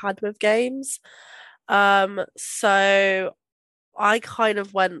time I've had with games. So I kind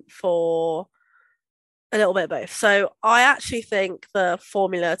of went for a little bit of both. So I actually think the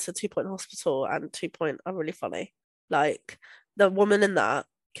formula to 2 Point Hospital and 2 Point are really funny. Like the woman in that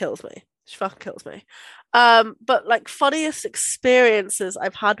kills me. She fucking kills me. But like funniest experiences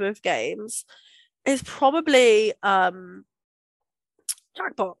I've had with games is probably Jackbox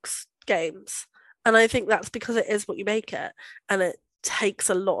games. And I think that's because it is what you make it, and it takes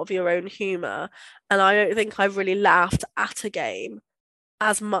a lot of your own humor. And I don't think I've really laughed at a game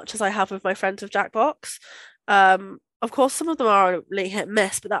as much as I have with my friends with Jackbox. Of course, some of them are really hit and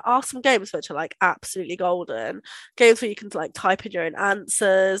miss, but there are some games which are like absolutely golden. Games where you can like type in your own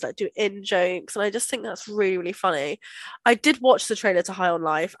answers, like do in jokes, and I just think that's really, really funny. I did watch the trailer to High on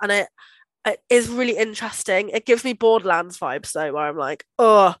Life, and it is really interesting. It gives me Borderlands vibes though, where I'm like,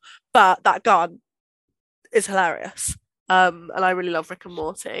 oh, but that gun is hilarious. And I really love Rick and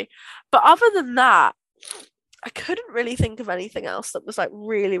Morty. But other than that, I couldn't really think of anything else that was like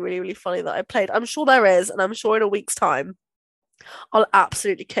really, really, really funny that I played. I'm sure there is, and I'm sure in a week's time, I'll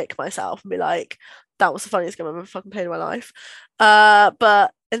absolutely kick myself and be like, that was the funniest game I've ever fucking played in my life.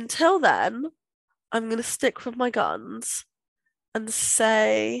 But until then, I'm gonna stick with my guns and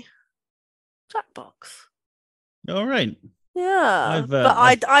say Jackbox. All right. Yeah, but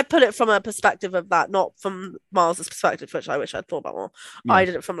I put it from a perspective of that, not from Miles's perspective, which I wish I'd thought about more. Yeah. I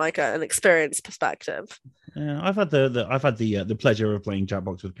did it from like an experience perspective. Yeah, I've had the pleasure of playing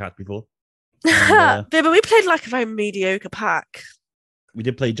Jackbox with Kat before. Yeah, but we played like a very mediocre pack. We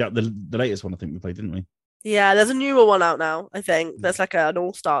did play the latest one. I think we played, didn't we? Yeah, there's a newer one out now. I think there's like an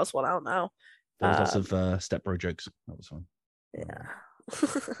All Stars one out now. There was lots of Step Bro jokes. That was fun. Yeah.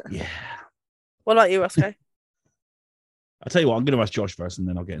 Yeah. What about you, Roscoe? I'll tell you what, I'm going to ask Josh first and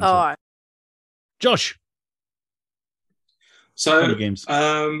then I'll get into All it. right. Josh, So Funny games.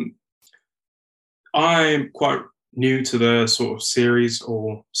 I'm quite new to the sort of series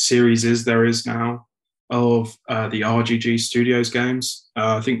or series there is now of the RGG Studios games.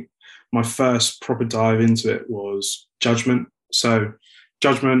 I think my first proper dive into it was Judgment. So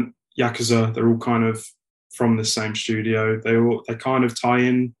Judgment, Yakuza, they're all kind of from the same studio. They kind of tie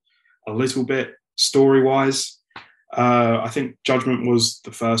in a little bit story wise. I think Judgment was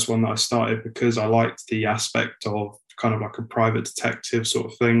the first one that I started because I liked the aspect of kind of like a private detective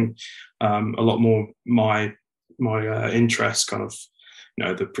sort of thing. A lot more my interest, kind of,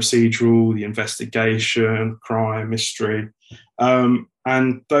 the procedural, the investigation, crime, mystery,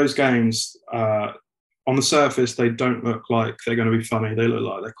 and those games. On the surface, they don't look like they're going to be funny. They look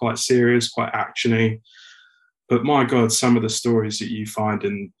like they're quite serious, quite actiony. But my God, some of the stories that you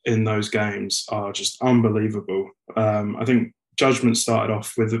find in those games are just unbelievable. I think Judgment started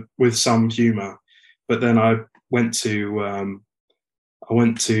off with some humour, but then I went to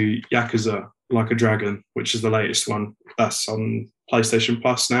Yakuza Like a Dragon, which is the latest one. That's on PlayStation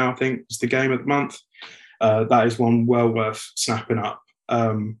Plus now, I think, is the game of the month. That is one well worth snapping up.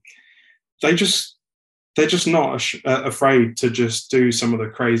 They're just not afraid to just do some of the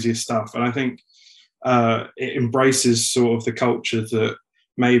craziest stuff. And I think it embraces sort of the culture that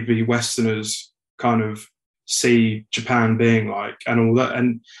maybe Westerners kind of see Japan being like, and all that.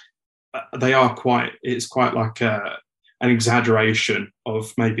 And it's quite like an exaggeration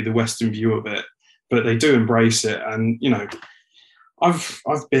of maybe the Western view of it, but they do embrace it. And, I've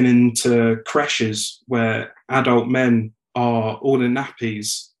been into creches where adult men are all in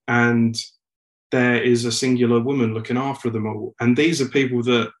nappies and there is a singular woman looking after them all. And these are people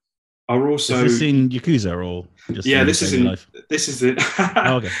that are also... Is this in Yakuza or just this is in life? This is in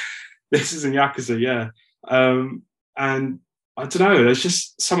Oh, okay. This is in Yakuza, yeah. And I don't know, there's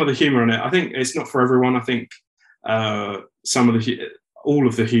just some of the humor in it. I think it's not for everyone. I think all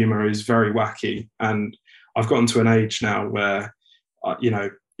of the humor is very wacky, and I've gotten to an age now where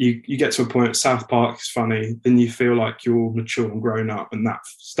you get to a point. South Park is funny, then you feel like you're mature and grown up, and that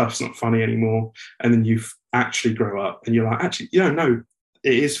stuff's not funny anymore. And then you actually grow up, and you're like, actually, no,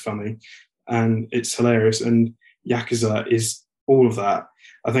 it is funny, and it's hilarious. And Yakuza is all of that.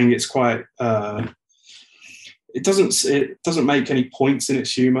 I think it's quite. It doesn't make any points in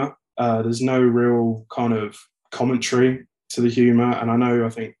its humor. There's no real kind of commentary to the humor, and I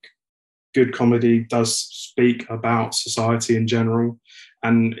think good comedy does speak about society in general,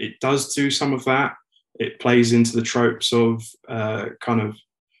 and it does do some of that. It plays into the tropes of kind of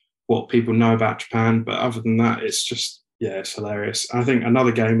what people know about Japan, but other than that, it's just, it's hilarious. And I think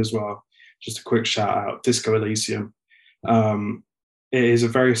another game as well, just a quick shout out, Disco Elysium. It is a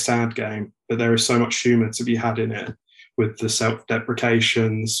very sad game, but there is so much humor to be had in it, with the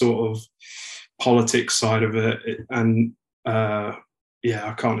self-deprecation, sort of politics side of it. And I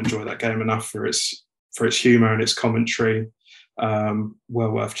can't enjoy that game enough for its humor and its commentary. Well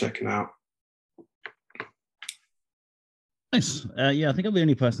worth checking out. Nice. I think I'm the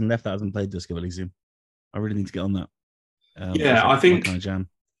only person left that hasn't played Disco Elysium. I really need to get on that. I think kind of jam.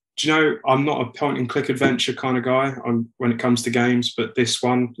 Do you know, I'm not a point and click adventure kind of guy when it comes to games, but this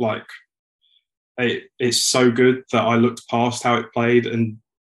one, like, it's so good that I looked past how it played, and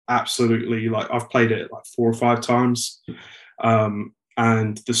absolutely, like, I've played it like 4 or 5 times.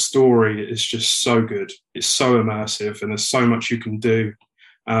 And the story is just so good. It's so immersive, and there's so much you can do.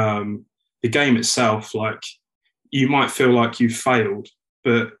 The game itself, like, you might feel like you failed,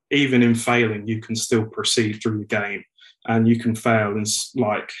 but even in failing, you can still proceed through the game, and you can fail in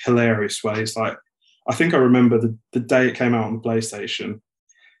like hilarious ways. Like, I think I remember the day it came out on the PlayStation,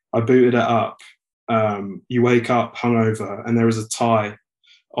 I booted it up. You wake up hungover, and there is a tie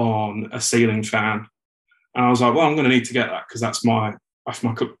on a ceiling fan. And I was like, well, I'm going to need to get that because that's my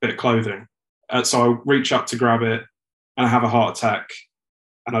bit of clothing. So I reach up to grab it, and I have a heart attack,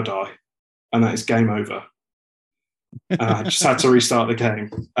 and I die. And that is game over. I just had to restart the game.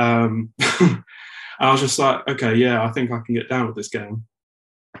 And I was just like, okay, yeah, I think I can get down with this game.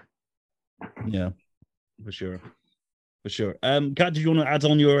 Yeah, for sure. Kat, did you want to add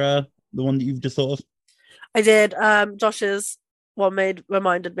on your the one that you've just thought of? I did. Josh's one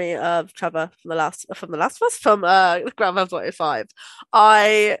reminded me of Trevor from the Last of Us, from Grand Theft Auto 5.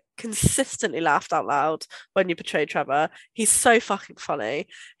 I consistently laughed out loud when you portray Trevor. He's so fucking funny.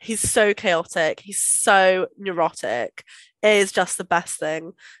 He's so chaotic. He's so neurotic. It is just the best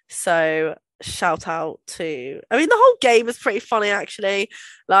thing. So shout out to... I mean, the whole game is pretty funny, actually.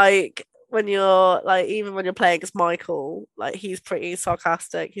 Like, when you're, like, even when you're playing as Michael, like, he's pretty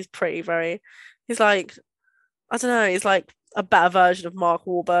sarcastic. He's like, I don't know, he's like a better version of Mark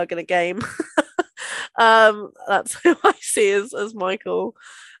Wahlberg in a game. That's who I see as Michael.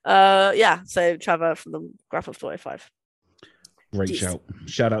 Yeah, so Trevor from the Grand Theft Auto 5. Great Jeez. shout.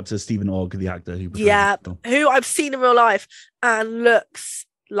 Shout out to Stephen Ogg, the actor who portrays Yeah, him. who I've seen in real life and looks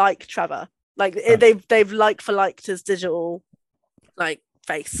like Trevor. Like they've like for liked his digital like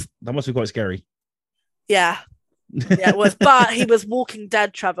face. That must be quite scary. Yeah. Yeah, it was. But he was Walking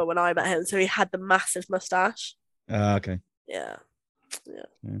Dead Trevor when I met him, so he had the massive mustache. Okay. Yeah.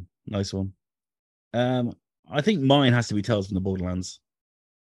 Nice one. I think mine has to be Tales from the Borderlands.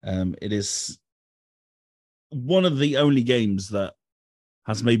 It is one of the only games that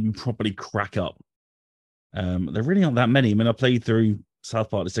has made me properly crack up. There really aren't that many. I mean, I played through South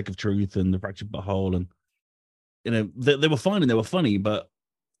Park: The Stick of Truth and The Fractured Butthole, and you know they were fine and they were funny, but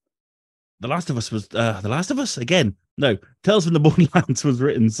The Last of Us was The Last of Us again. No, Tales from the Borderlands was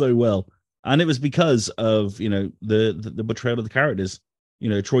written so well, and it was because of the portrayal of the characters. You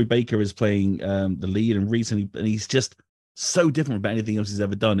know, Troy Baker is playing the lead, and recently, and he's just so different from anything else he's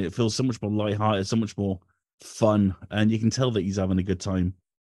ever done. It feels so much more lighthearted, so much more fun, and you can tell that he's having a good time.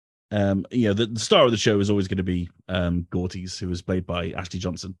 The star of the show is always going to be Gortys, who was played by Ashley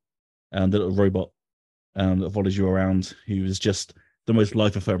Johnson, the little robot that follows you around, who is just the most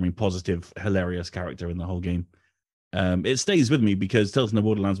life-affirming, positive, hilarious character in the whole game. It stays with me because Tales from the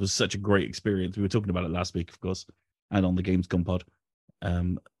Borderlands was such a great experience. We were talking about it last week, of course, and on the Gamescom pod.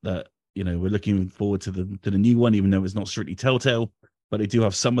 That we're looking forward to the new one, even though it's not strictly Telltale, but they do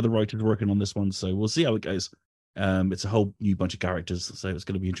have some of the writers working on this one, so we'll see how it goes. It's a whole new bunch of characters, so it's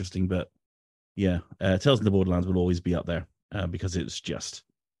going to be interesting. But yeah, Tales from the Borderlands will always be up there because it's just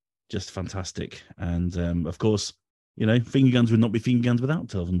fantastic. And of course, finger guns would not be finger guns without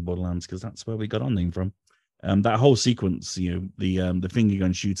Tales from the Borderlands, because that's where we got our name from. That whole sequence, the finger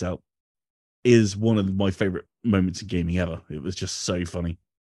gun shootout, is one of my favorite moments in gaming ever. It was just so funny.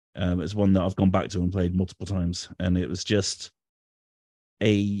 It's one that I've gone back to and played multiple times, and it was just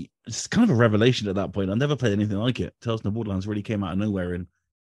it's kind of a revelation at that point. I never played anything like it. Tales from the Borderlands really came out of nowhere and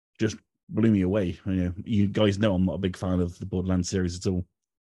just blew me away. You guys know I'm not a big fan of the Borderlands series at all,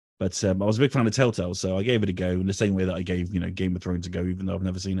 but I was a big fan of Telltale, so I gave it a go in the same way that I gave Game of Thrones a go, even though I've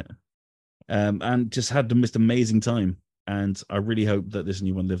never seen it, and just had the most amazing time. And I really hope that this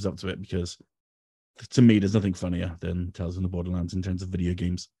new one lives up to it, because to me, there's nothing funnier than Tales from the Borderlands in terms of video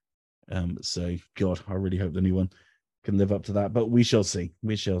games. So, God, I really hope the new one can live up to that. But we shall see.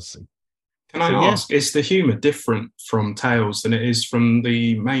 We shall see. Can I ask, is the humour different from Tales than it is from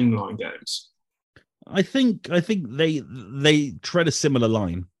the mainline games? I think they tread a similar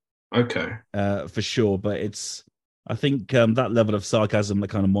line. Okay. For sure. But I think that level of sarcasm, that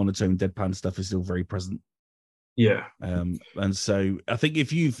kind of monotone, deadpan stuff is still very present. Yeah. And so I think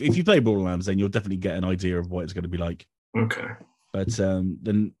if you play Borderlands, then you'll definitely get an idea of what it's going to be like. Okay. But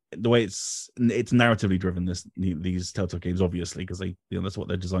then the way it's narratively driven, these Telltale games, obviously, because that's what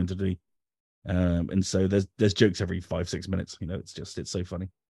they're designed to do. And so there's jokes every 5-6 minutes. It's so funny.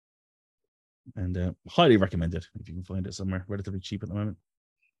 And highly recommended if you can find it somewhere relatively cheap at the moment.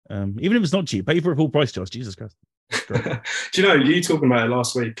 Even if it's not cheap, pay for a full price, Josh. Jesus Christ. Do you know, you talking about it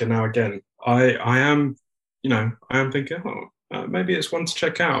last week and now again, I am thinking, maybe it's one to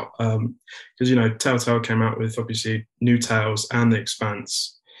check out, because Telltale came out with obviously new Tales and The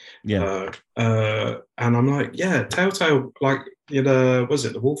Expanse. Yeah. And I'm like, yeah, Telltale, like was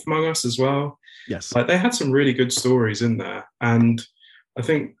it The Wolf Among Us as well? Yes. Like they had some really good stories in there, and I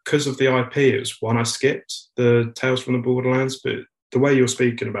think because of the IP, it was one I skipped, the Tales from the Borderlands. But the way you're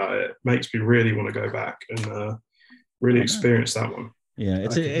speaking about it makes me really want to go back and really experience that one. Yeah,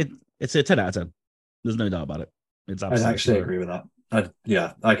 it's a 10 out of 10. There's no doubt about it. It's absolutely. I actually agree with that.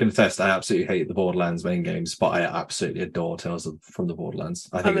 I can attest. I absolutely hate the Borderlands main games, but I absolutely adore Tales from the Borderlands.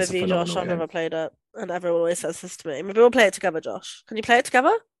 I think I'm it's with a you, phenomenal Josh. I've game. never played it, and everyone always says this to me. Maybe we'll play it together, Josh. Can you play it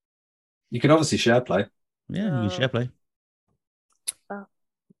together? You can obviously share play. Yeah, you can share play.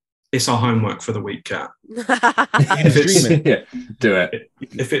 It's our homework for the week, Kat. If it's, Yeah, do it.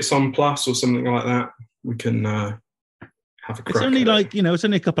 If it's on Plus or something like that, we can have a crack. It's only at it. it's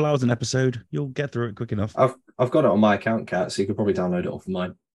only a couple hours an episode. You'll get through it quick enough. I've got it on my account, Kat, so you could probably download it off of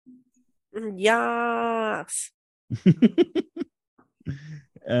mine. Yes.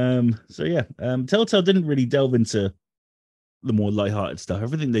 So yeah, Telltale didn't really delve into the more lighthearted stuff.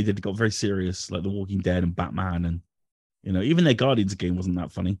 Everything they did got very serious, like The Walking Dead and Batman, and even their Guardians game wasn't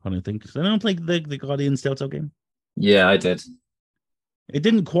that funny, I don't think. Did anyone play the Guardians Telltale game? Yeah, I did. It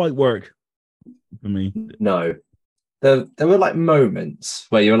didn't quite work for me. No. There were like moments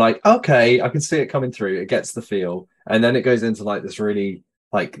where you're like, okay, I can see it coming through. It gets the feel. And then it goes into like this really,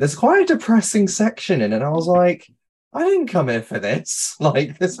 like, there's quite a depressing section in it. And I was like, I didn't come here for this.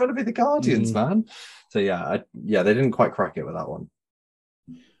 Like, there's going to be the Guardians, man. So yeah, they didn't quite crack it with that one.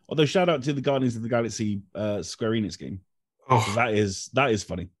 Although shout out to the Guardians of the Galaxy Square Enix game. Oh, That is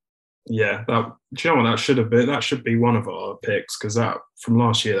funny. yeah. Do you know what that should have been? That should be one of our picks because that from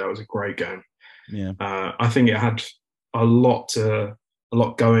last year that was a great game. Yeah. I think it had a lot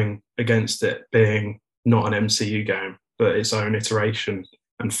going against it being not an MCU game, but its own iteration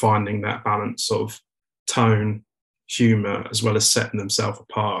and finding that balance of tone, humor, as well as setting themselves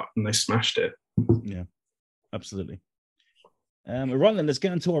apart, and they smashed it. Yeah, absolutely. Right then, let's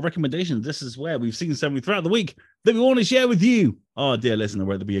get into our recommendations. This is where we've seen something throughout the week that we want to share with you, our dear listener,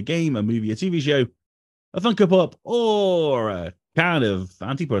 whether it be a game, a movie, a TV show, a Funko Pop, or a kind of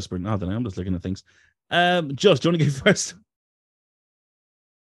antiperspirant. I don't know. I'm just looking at things. Josh, do you want to go first?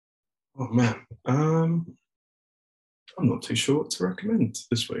 Oh man, I'm not too sure what to recommend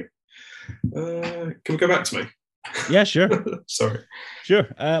this week. Can we go back to me? Yeah, sure. Sorry. Sure.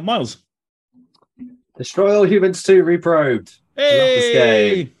 Miles. Destroy All Humans 2 Reprobed. Hey! Love this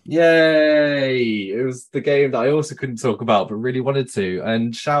game. Yay! It was the game that I also couldn't talk about, but really wanted to.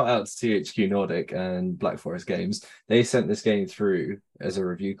 And shout out to THQ Nordic and Black Forest Games. They sent this game through as a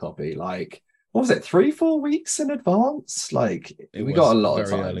review copy, like, what was it, 3-4 weeks in advance? Like, we got a lot of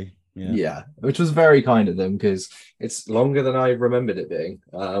time. Early. Yeah, which was very kind of them because it's longer than I remembered it being.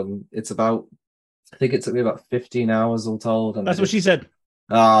 It's about, I think it took me about 15 hours all told. And that's what she said.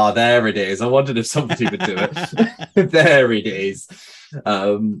 Ah, there it is. I wondered if somebody would do it. There it is.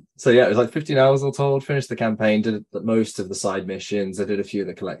 So yeah, it was like 15 hours all told. Finished the campaign, did most of the side missions. I did a few of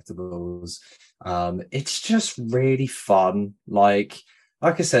the collectibles. It's just really fun. Like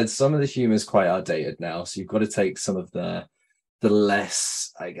I said, some of the humor is quite outdated now, so you've got to take some of the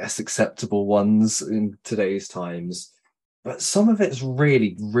less, I guess, acceptable ones in today's times. But some of it's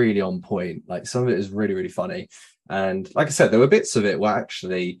really, really on point. Like some of it is really, really funny. And like I said, there were bits of it where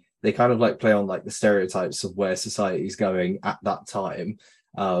actually they kind of like play on like the stereotypes of where society's going at that time,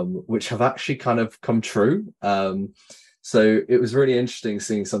 which have actually kind of come true. So it was really interesting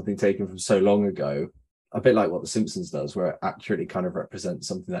seeing something taken from so long ago, a bit like what The Simpsons does, where it accurately kind of represents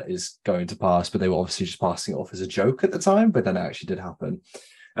something that is going to pass, but they were obviously just passing it off as a joke at the time, but then it actually did happen.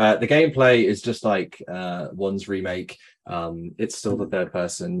 The gameplay is just like one's remake. It's still the third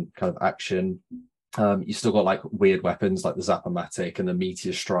person kind of action. You still got like weird weapons like the Zap-O-Matic and the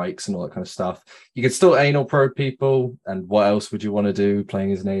meteor strikes and all that kind of stuff. You can still anal probe people, and what else would you want to do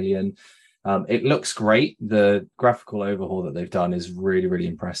playing as an alien? It looks great. The graphical overhaul that they've done is really, really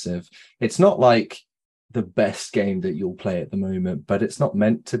impressive. It's not like the best game that you'll play at the moment, but it's not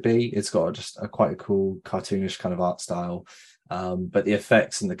meant to be. It's got just quite a cool cartoonish kind of art style. But the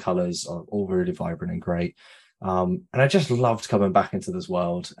effects and the colors are all really vibrant and great. And I just loved coming back into this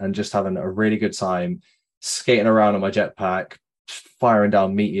world and just having a really good time skating around on my jetpack, firing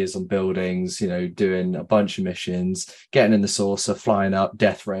down meteors on buildings, you know, doing a bunch of missions, getting in the saucer, flying up,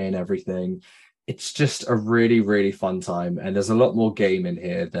 death ray and everything. It's just a really, really fun time. And there's a lot more game in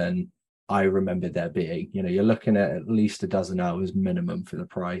here than I remember there being. You know, you're looking at least a dozen hours minimum for the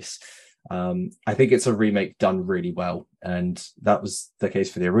price. I think it's a remake done really well, and that was the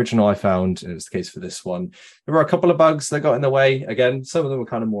case for the original, I found, and it's the case for this one. There were a couple of bugs that got in the way. Again, some of them were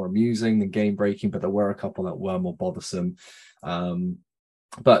kind of more amusing than game breaking, but there were a couple that were more bothersome.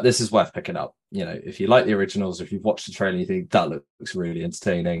 But this is worth picking up. You know, if you like the originals, if you've watched the trailer and you think that looks really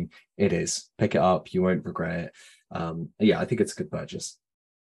entertaining, it is. Pick it up, you won't regret it. Yeah, I think it's a good purchase.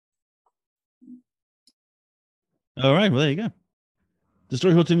 All right, well, there you go.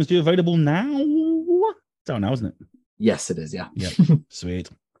 Destroy All Humans 2 available now? It's out now, isn't it? Yes, it is, yeah. Yep. Sweet.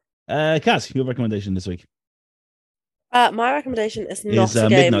 Kaz, your recommendation this week? My recommendation is not a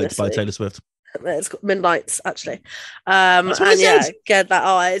game Midnight this by week. Taylor Swift. It's called Midnights, actually. That's what I said. Get that.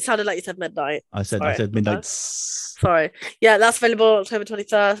 Oh, it sounded like you said midnight. I said Midnight. Sorry. Yeah, that's available October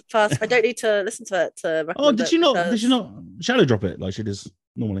 21st. I don't need to listen to it to recommend. Oh, did she not shadow drop it like she does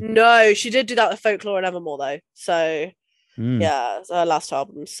normally? No, she did do that with Folklore and Evermore though. So yeah, it's her last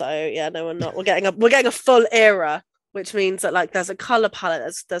album. So yeah, no, we're getting a full era, which means that like there's a color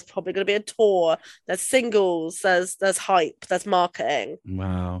palette, there's probably going to be a tour, there's singles, there's hype, there's marketing.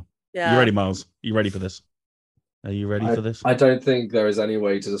 Wow. Yeah. You ready, Miles? You ready for this? Are you ready for this? I don't think there is any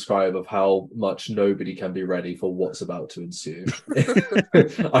way to describe of how much nobody can be ready for what's about to ensue.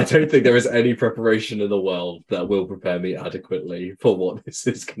 I don't think there is any preparation in the world that will prepare me adequately for what this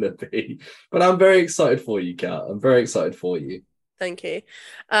is going to be. But I'm very excited for you, Kat. I'm very excited for you. Thank you.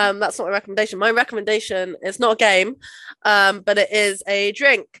 That's not my recommendation. My recommendation is not a game, but it is a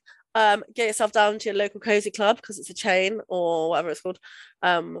drink. Get yourself down to your local cozy club because it's a chain or whatever it's called,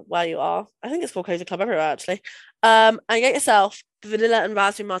 where you are. I think it's called Cozy Club everywhere actually. And get yourself vanilla and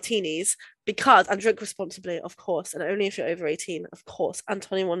raspberry martinis and drink responsibly, of course, and only if you're over 18, of course, and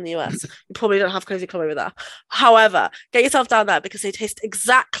 21 in the US. You probably don't have Cozy Club over there. However, get yourself down there because they taste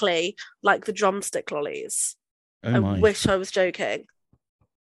exactly like the drumstick lollies. Oh I my. wish I was joking.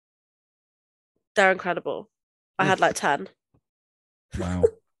 They're incredible. I had like 10. Wow.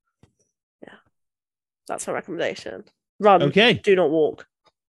 Yeah. That's my recommendation. Run. Okay. Do not walk.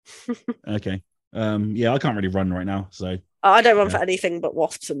 Okay. Yeah, I can't really run right now, so I don't run for anything but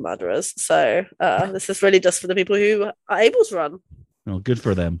wasps and murderers. So this is really just for the people who are able to run. well, good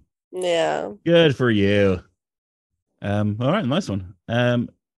for them. Yeah. Good for you. All right, nice one.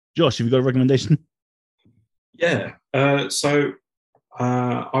 Josh, have you got a recommendation? Yeah. So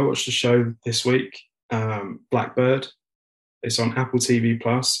I watched a show this week, Blackbird. It's on Apple TV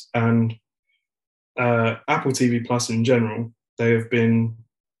Plus, and Apple TV Plus in general, they have been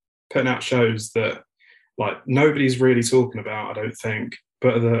putting out shows that like nobody's really talking about, I don't think,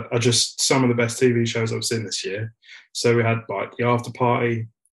 but are just some of the best TV shows I've seen this year. So we had like The After Party,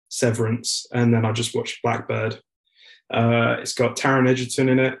 Severance, and then I just watched Blackbird. It's got Taron Egerton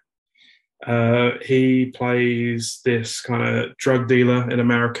in it. He plays this kind of drug dealer in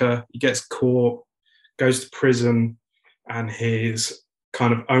America. He gets caught, goes to prison, and his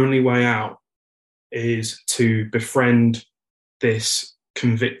kind of only way out is to befriend this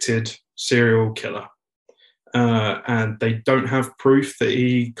convicted serial killer. And they don't have proof that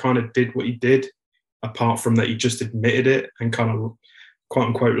he kind of did what he did, apart from that he just admitted it and kind of quote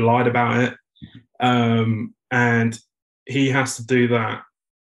unquote lied about it. And he has to do that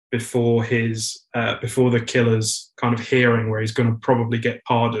before the killer's kind of hearing, where he's going to probably get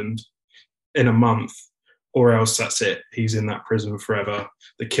pardoned in a month, or else that's it. He's in that prison forever.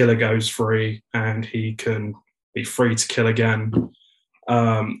 The killer goes free and he can be free to kill again.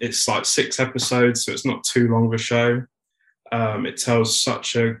 It's like 6 episodes, so it's not too long of a show. It tells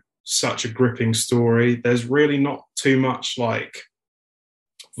such a gripping story. There's really not too much like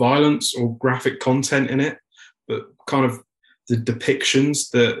violence or graphic content in it, but kind of the depictions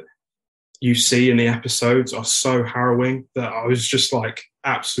that you see in the episodes are so harrowing that I was just like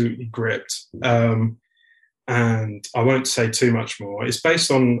absolutely gripped. And I won't say too much more. It's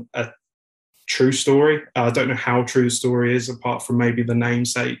based on a true story. I don't know how true the story is, apart from maybe the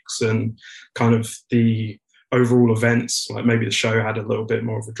namesakes and kind of the overall events. Like maybe the show had a little bit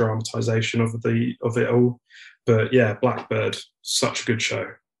more of a dramatization of it all. But yeah, Blackbird, such a good show.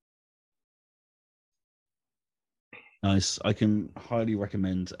 Nice. I can highly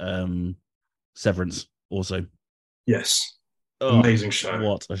recommend Severance also. Yes. Oh, amazing show.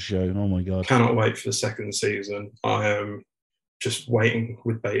 What a show. Oh my God. Cannot wait for the second season. I am just waiting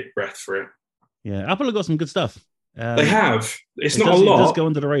with bated breath for it. Yeah, Apple have got some good stuff. They have. It's not a It does lot. go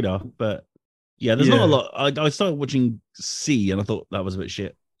under the radar, but yeah, there's not a lot. I started watching C and I thought that was a bit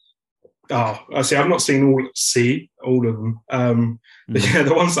shit. Oh, I see. I've not seen all of them. But yeah,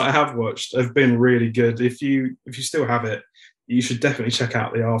 the ones that I have watched have been really good. If you still have it, you should definitely check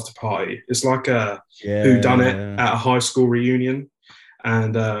out The After Party. It's like a whodunit at a high school reunion,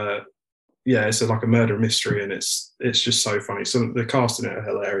 and it's like a murder mystery, and it's just so funny. So the cast in it are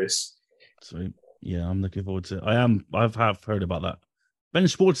hilarious. Sweet. Yeah, I'm looking forward to it. I've heard about that. Ben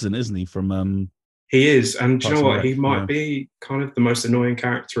Schwartz, isn't he? From he is, and do you know what? Rec, he might be kind of the most annoying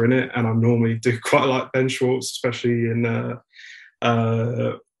character in it, and I normally do quite like Ben Schwartz, especially in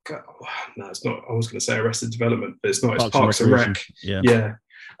no, it's not. I was going to say Arrested Development, but it's not. It's Parks and Rec. Yeah.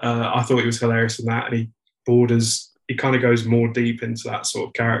 I thought he was hilarious in that, and he kind of goes more deep into that sort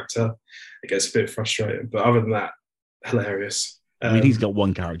of character. It gets a bit frustrating, but other than that, hilarious. I mean, he's got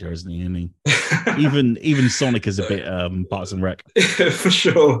one character, isn't he? Even Sonic is a bit Parks and Rec. For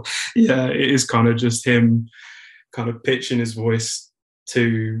sure. Yeah, it is kind of just him kind of pitching his voice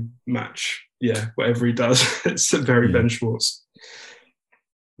to match, whatever he does. It's very Ben Schwartz.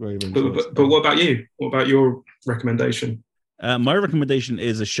 Very Ben Schwartz. But what about you? What about your recommendation? My recommendation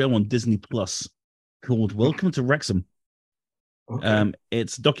is a show on Disney Plus called Welcome to Wrexham. Okay.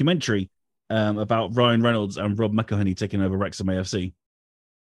 It's a documentary about Ryan Reynolds and Rob McElhenney taking over Wrexham AFC.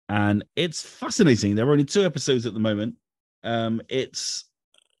 And it's fascinating. There are only 2 episodes at the moment.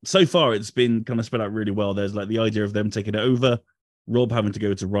 So far, it's been kind of spread out really well. There's like the idea of them taking it over, Rob having to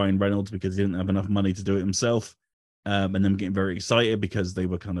go to Ryan Reynolds because he didn't have enough money to do it himself, and them getting very excited because they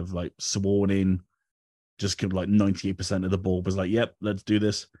were kind of like sworn in. Just kind of like 98% of the board was like, yep, let's do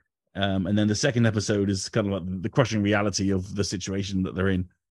this. And then the second episode is kind of like the crushing reality of the situation that they're in.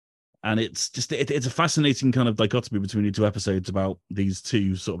 And it's just, it's a fascinating kind of dichotomy between the 2 episodes about these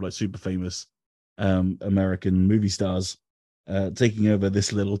 2 sort of like super famous American movie stars taking over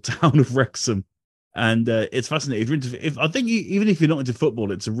this little town of Wrexham. And it's fascinating. I think even if you're not into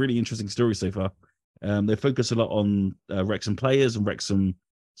football, it's a really interesting story so far. They focus a lot on Wrexham players and Wrexham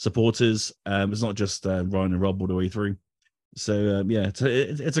supporters. It's not just Ryan and Rob all the way through. So it's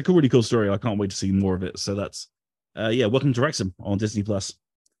a really cool story. I can't wait to see more of it. So that's Welcome to Wrexham on Disney Plus.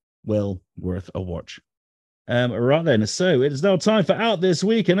 Well worth a watch. Right then, so it is now time for Out This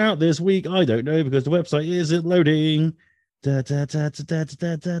Week, and Out This Week, I don't know because the website isn't loading.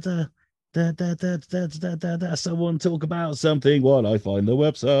 Someone talk about something while I find the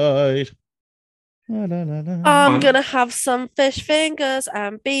website. I'm gonna have some fish fingers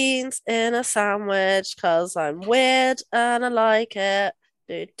and beans in a sandwich because I'm weird and I like it.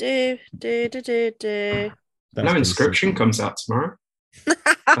 Do. No Inscription comes out tomorrow.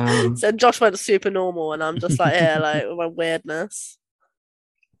 So Josh went super normal, and I'm just like, with my weirdness.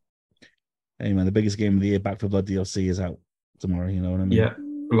 Hey man, the biggest game of the year, Back 4 Blood DLC, is out tomorrow. You know what I mean? Yeah,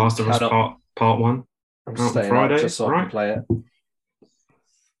 Last of Us Part 1. I'm out staying Friday, up just so I can play it.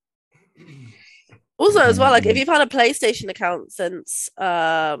 Also, as well, like if you've had a PlayStation account since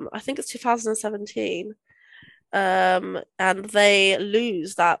I think it's 2017, and they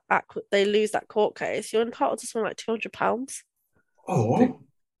lose that court case, you're entitled to something like £200. Oh,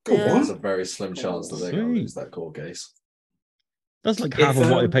 go on. There's a very slim chance that they're going to lose that court case. That's like half of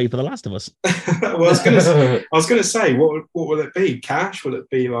what I paid for The Last of Us. Well, I was gonna say, what will it be? Cash? Will it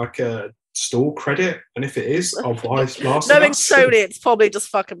be like a store credit? And if it is, I'll buy Last of Us. Knowing Sony, it's probably just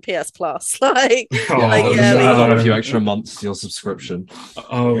fucking PS Plus. Add on a few extra months to your subscription.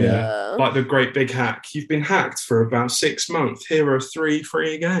 Oh yeah, like the great big hack. You've been hacked for about 6 months. Here are 3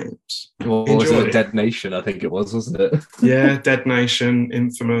 free games. Well, was it Dead Nation? I think it was, wasn't it? Yeah, Dead Nation,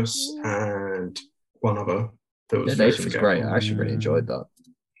 Infamous, and one other. Dead Nation was great. I actually really enjoyed that.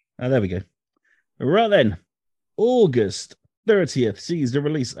 There we go. Right then, August 30th sees the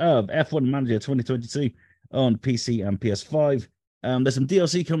release of F1 Manager 2022 on PC and PS5. There's some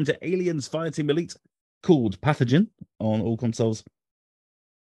DLC coming to Aliens Fireteam Elite called Pathogen on all consoles.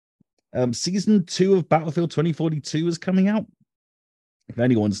 Season 2 of Battlefield 2042 is coming out. If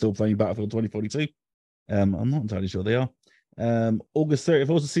anyone's still playing Battlefield 2042, I'm not entirely sure they are. August 30th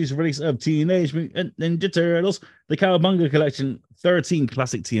also sees the release of Teenage Mutant Ninja Turtles, the Cowabunga Collection, 13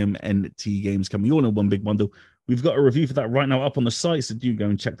 classic TMNT games coming all in one big bundle. We've got a review for that right now up on the site, so do go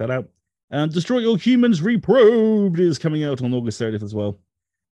and check that out. Destroy All Humans Reprobed is coming out on August 30th as well.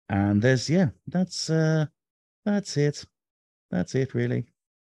 And that's it. That's it, really.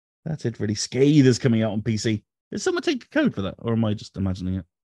 Scathe is coming out on PC. Did someone take the code for that, or am I just imagining it?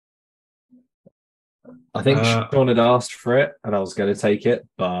 I think Sean had asked for it, and I was going to take it,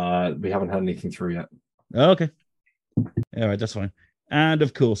 but we haven't had anything through yet. Okay. All right, that's fine. And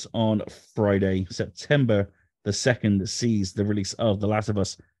of course, on Friday, September the 2nd, sees the release of The Last of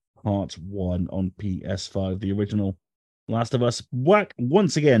Us Part 1 on PS5. The original Last of Us whack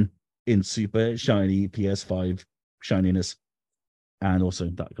once again in super shiny PS5 shininess. And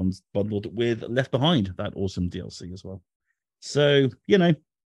also that comes bundled with Left Behind, that awesome DLC as well. So,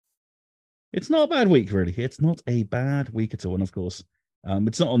 it's not a bad week, really. It's not a bad week at all. And of course,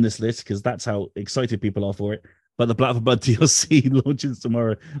 it's not on this list because that's how excited people are for it. But the Black 4 Blood DLC launches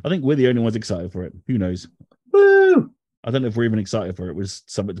tomorrow. I think we're the only ones excited for it. Who knows? Woo! I don't know if we're even excited for it. With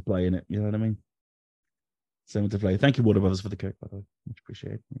something to play in it. You know what I mean? Something to play. Thank you, Warner Brothers, for the code, by the way. Much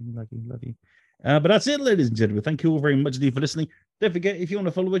appreciated. Love you. But that's it, ladies and gentlemen. Thank you all very much indeed for listening. Don't forget, if you want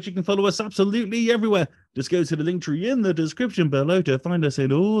to follow us, you can follow us absolutely everywhere. Just go to the link tree in the description below to find us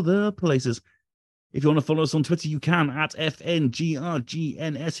in all the places. If you want to follow us on Twitter, you can at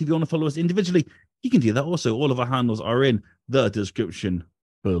FNGRGNS. If you want to follow us individually, you can do that also. All of our handles are in the description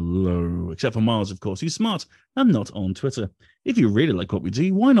below, except for Miles, of course, who's smart and not on Twitter. If you really like what we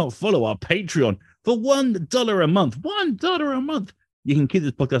do, why not follow our Patreon for $1 a month? $1 a month. You can keep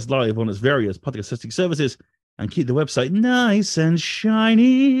this podcast live on its various podcast hosting services and keep the website nice and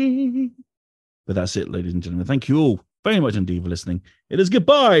shiny. But that's it, ladies and gentlemen. Thank you all very much indeed for listening. It is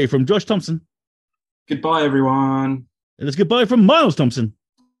goodbye from Josh Thompson. Goodbye, everyone. It is goodbye from Miles Thompson.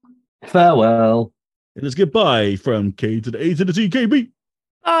 Farewell. It is goodbye from K to the A to the T, KB.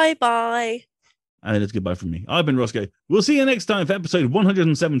 Bye. And it is goodbye from me. I've been Roscoe. We'll see you next time for episode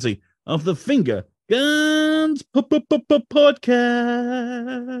 170 of the Finger Guns Podcast.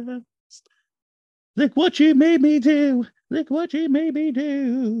 Look what you made me do. Look what you made me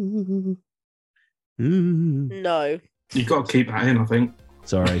do. Ooh. No. You've got to keep that in, I think.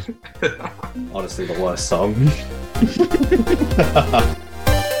 Sorry. Honestly, the worst song.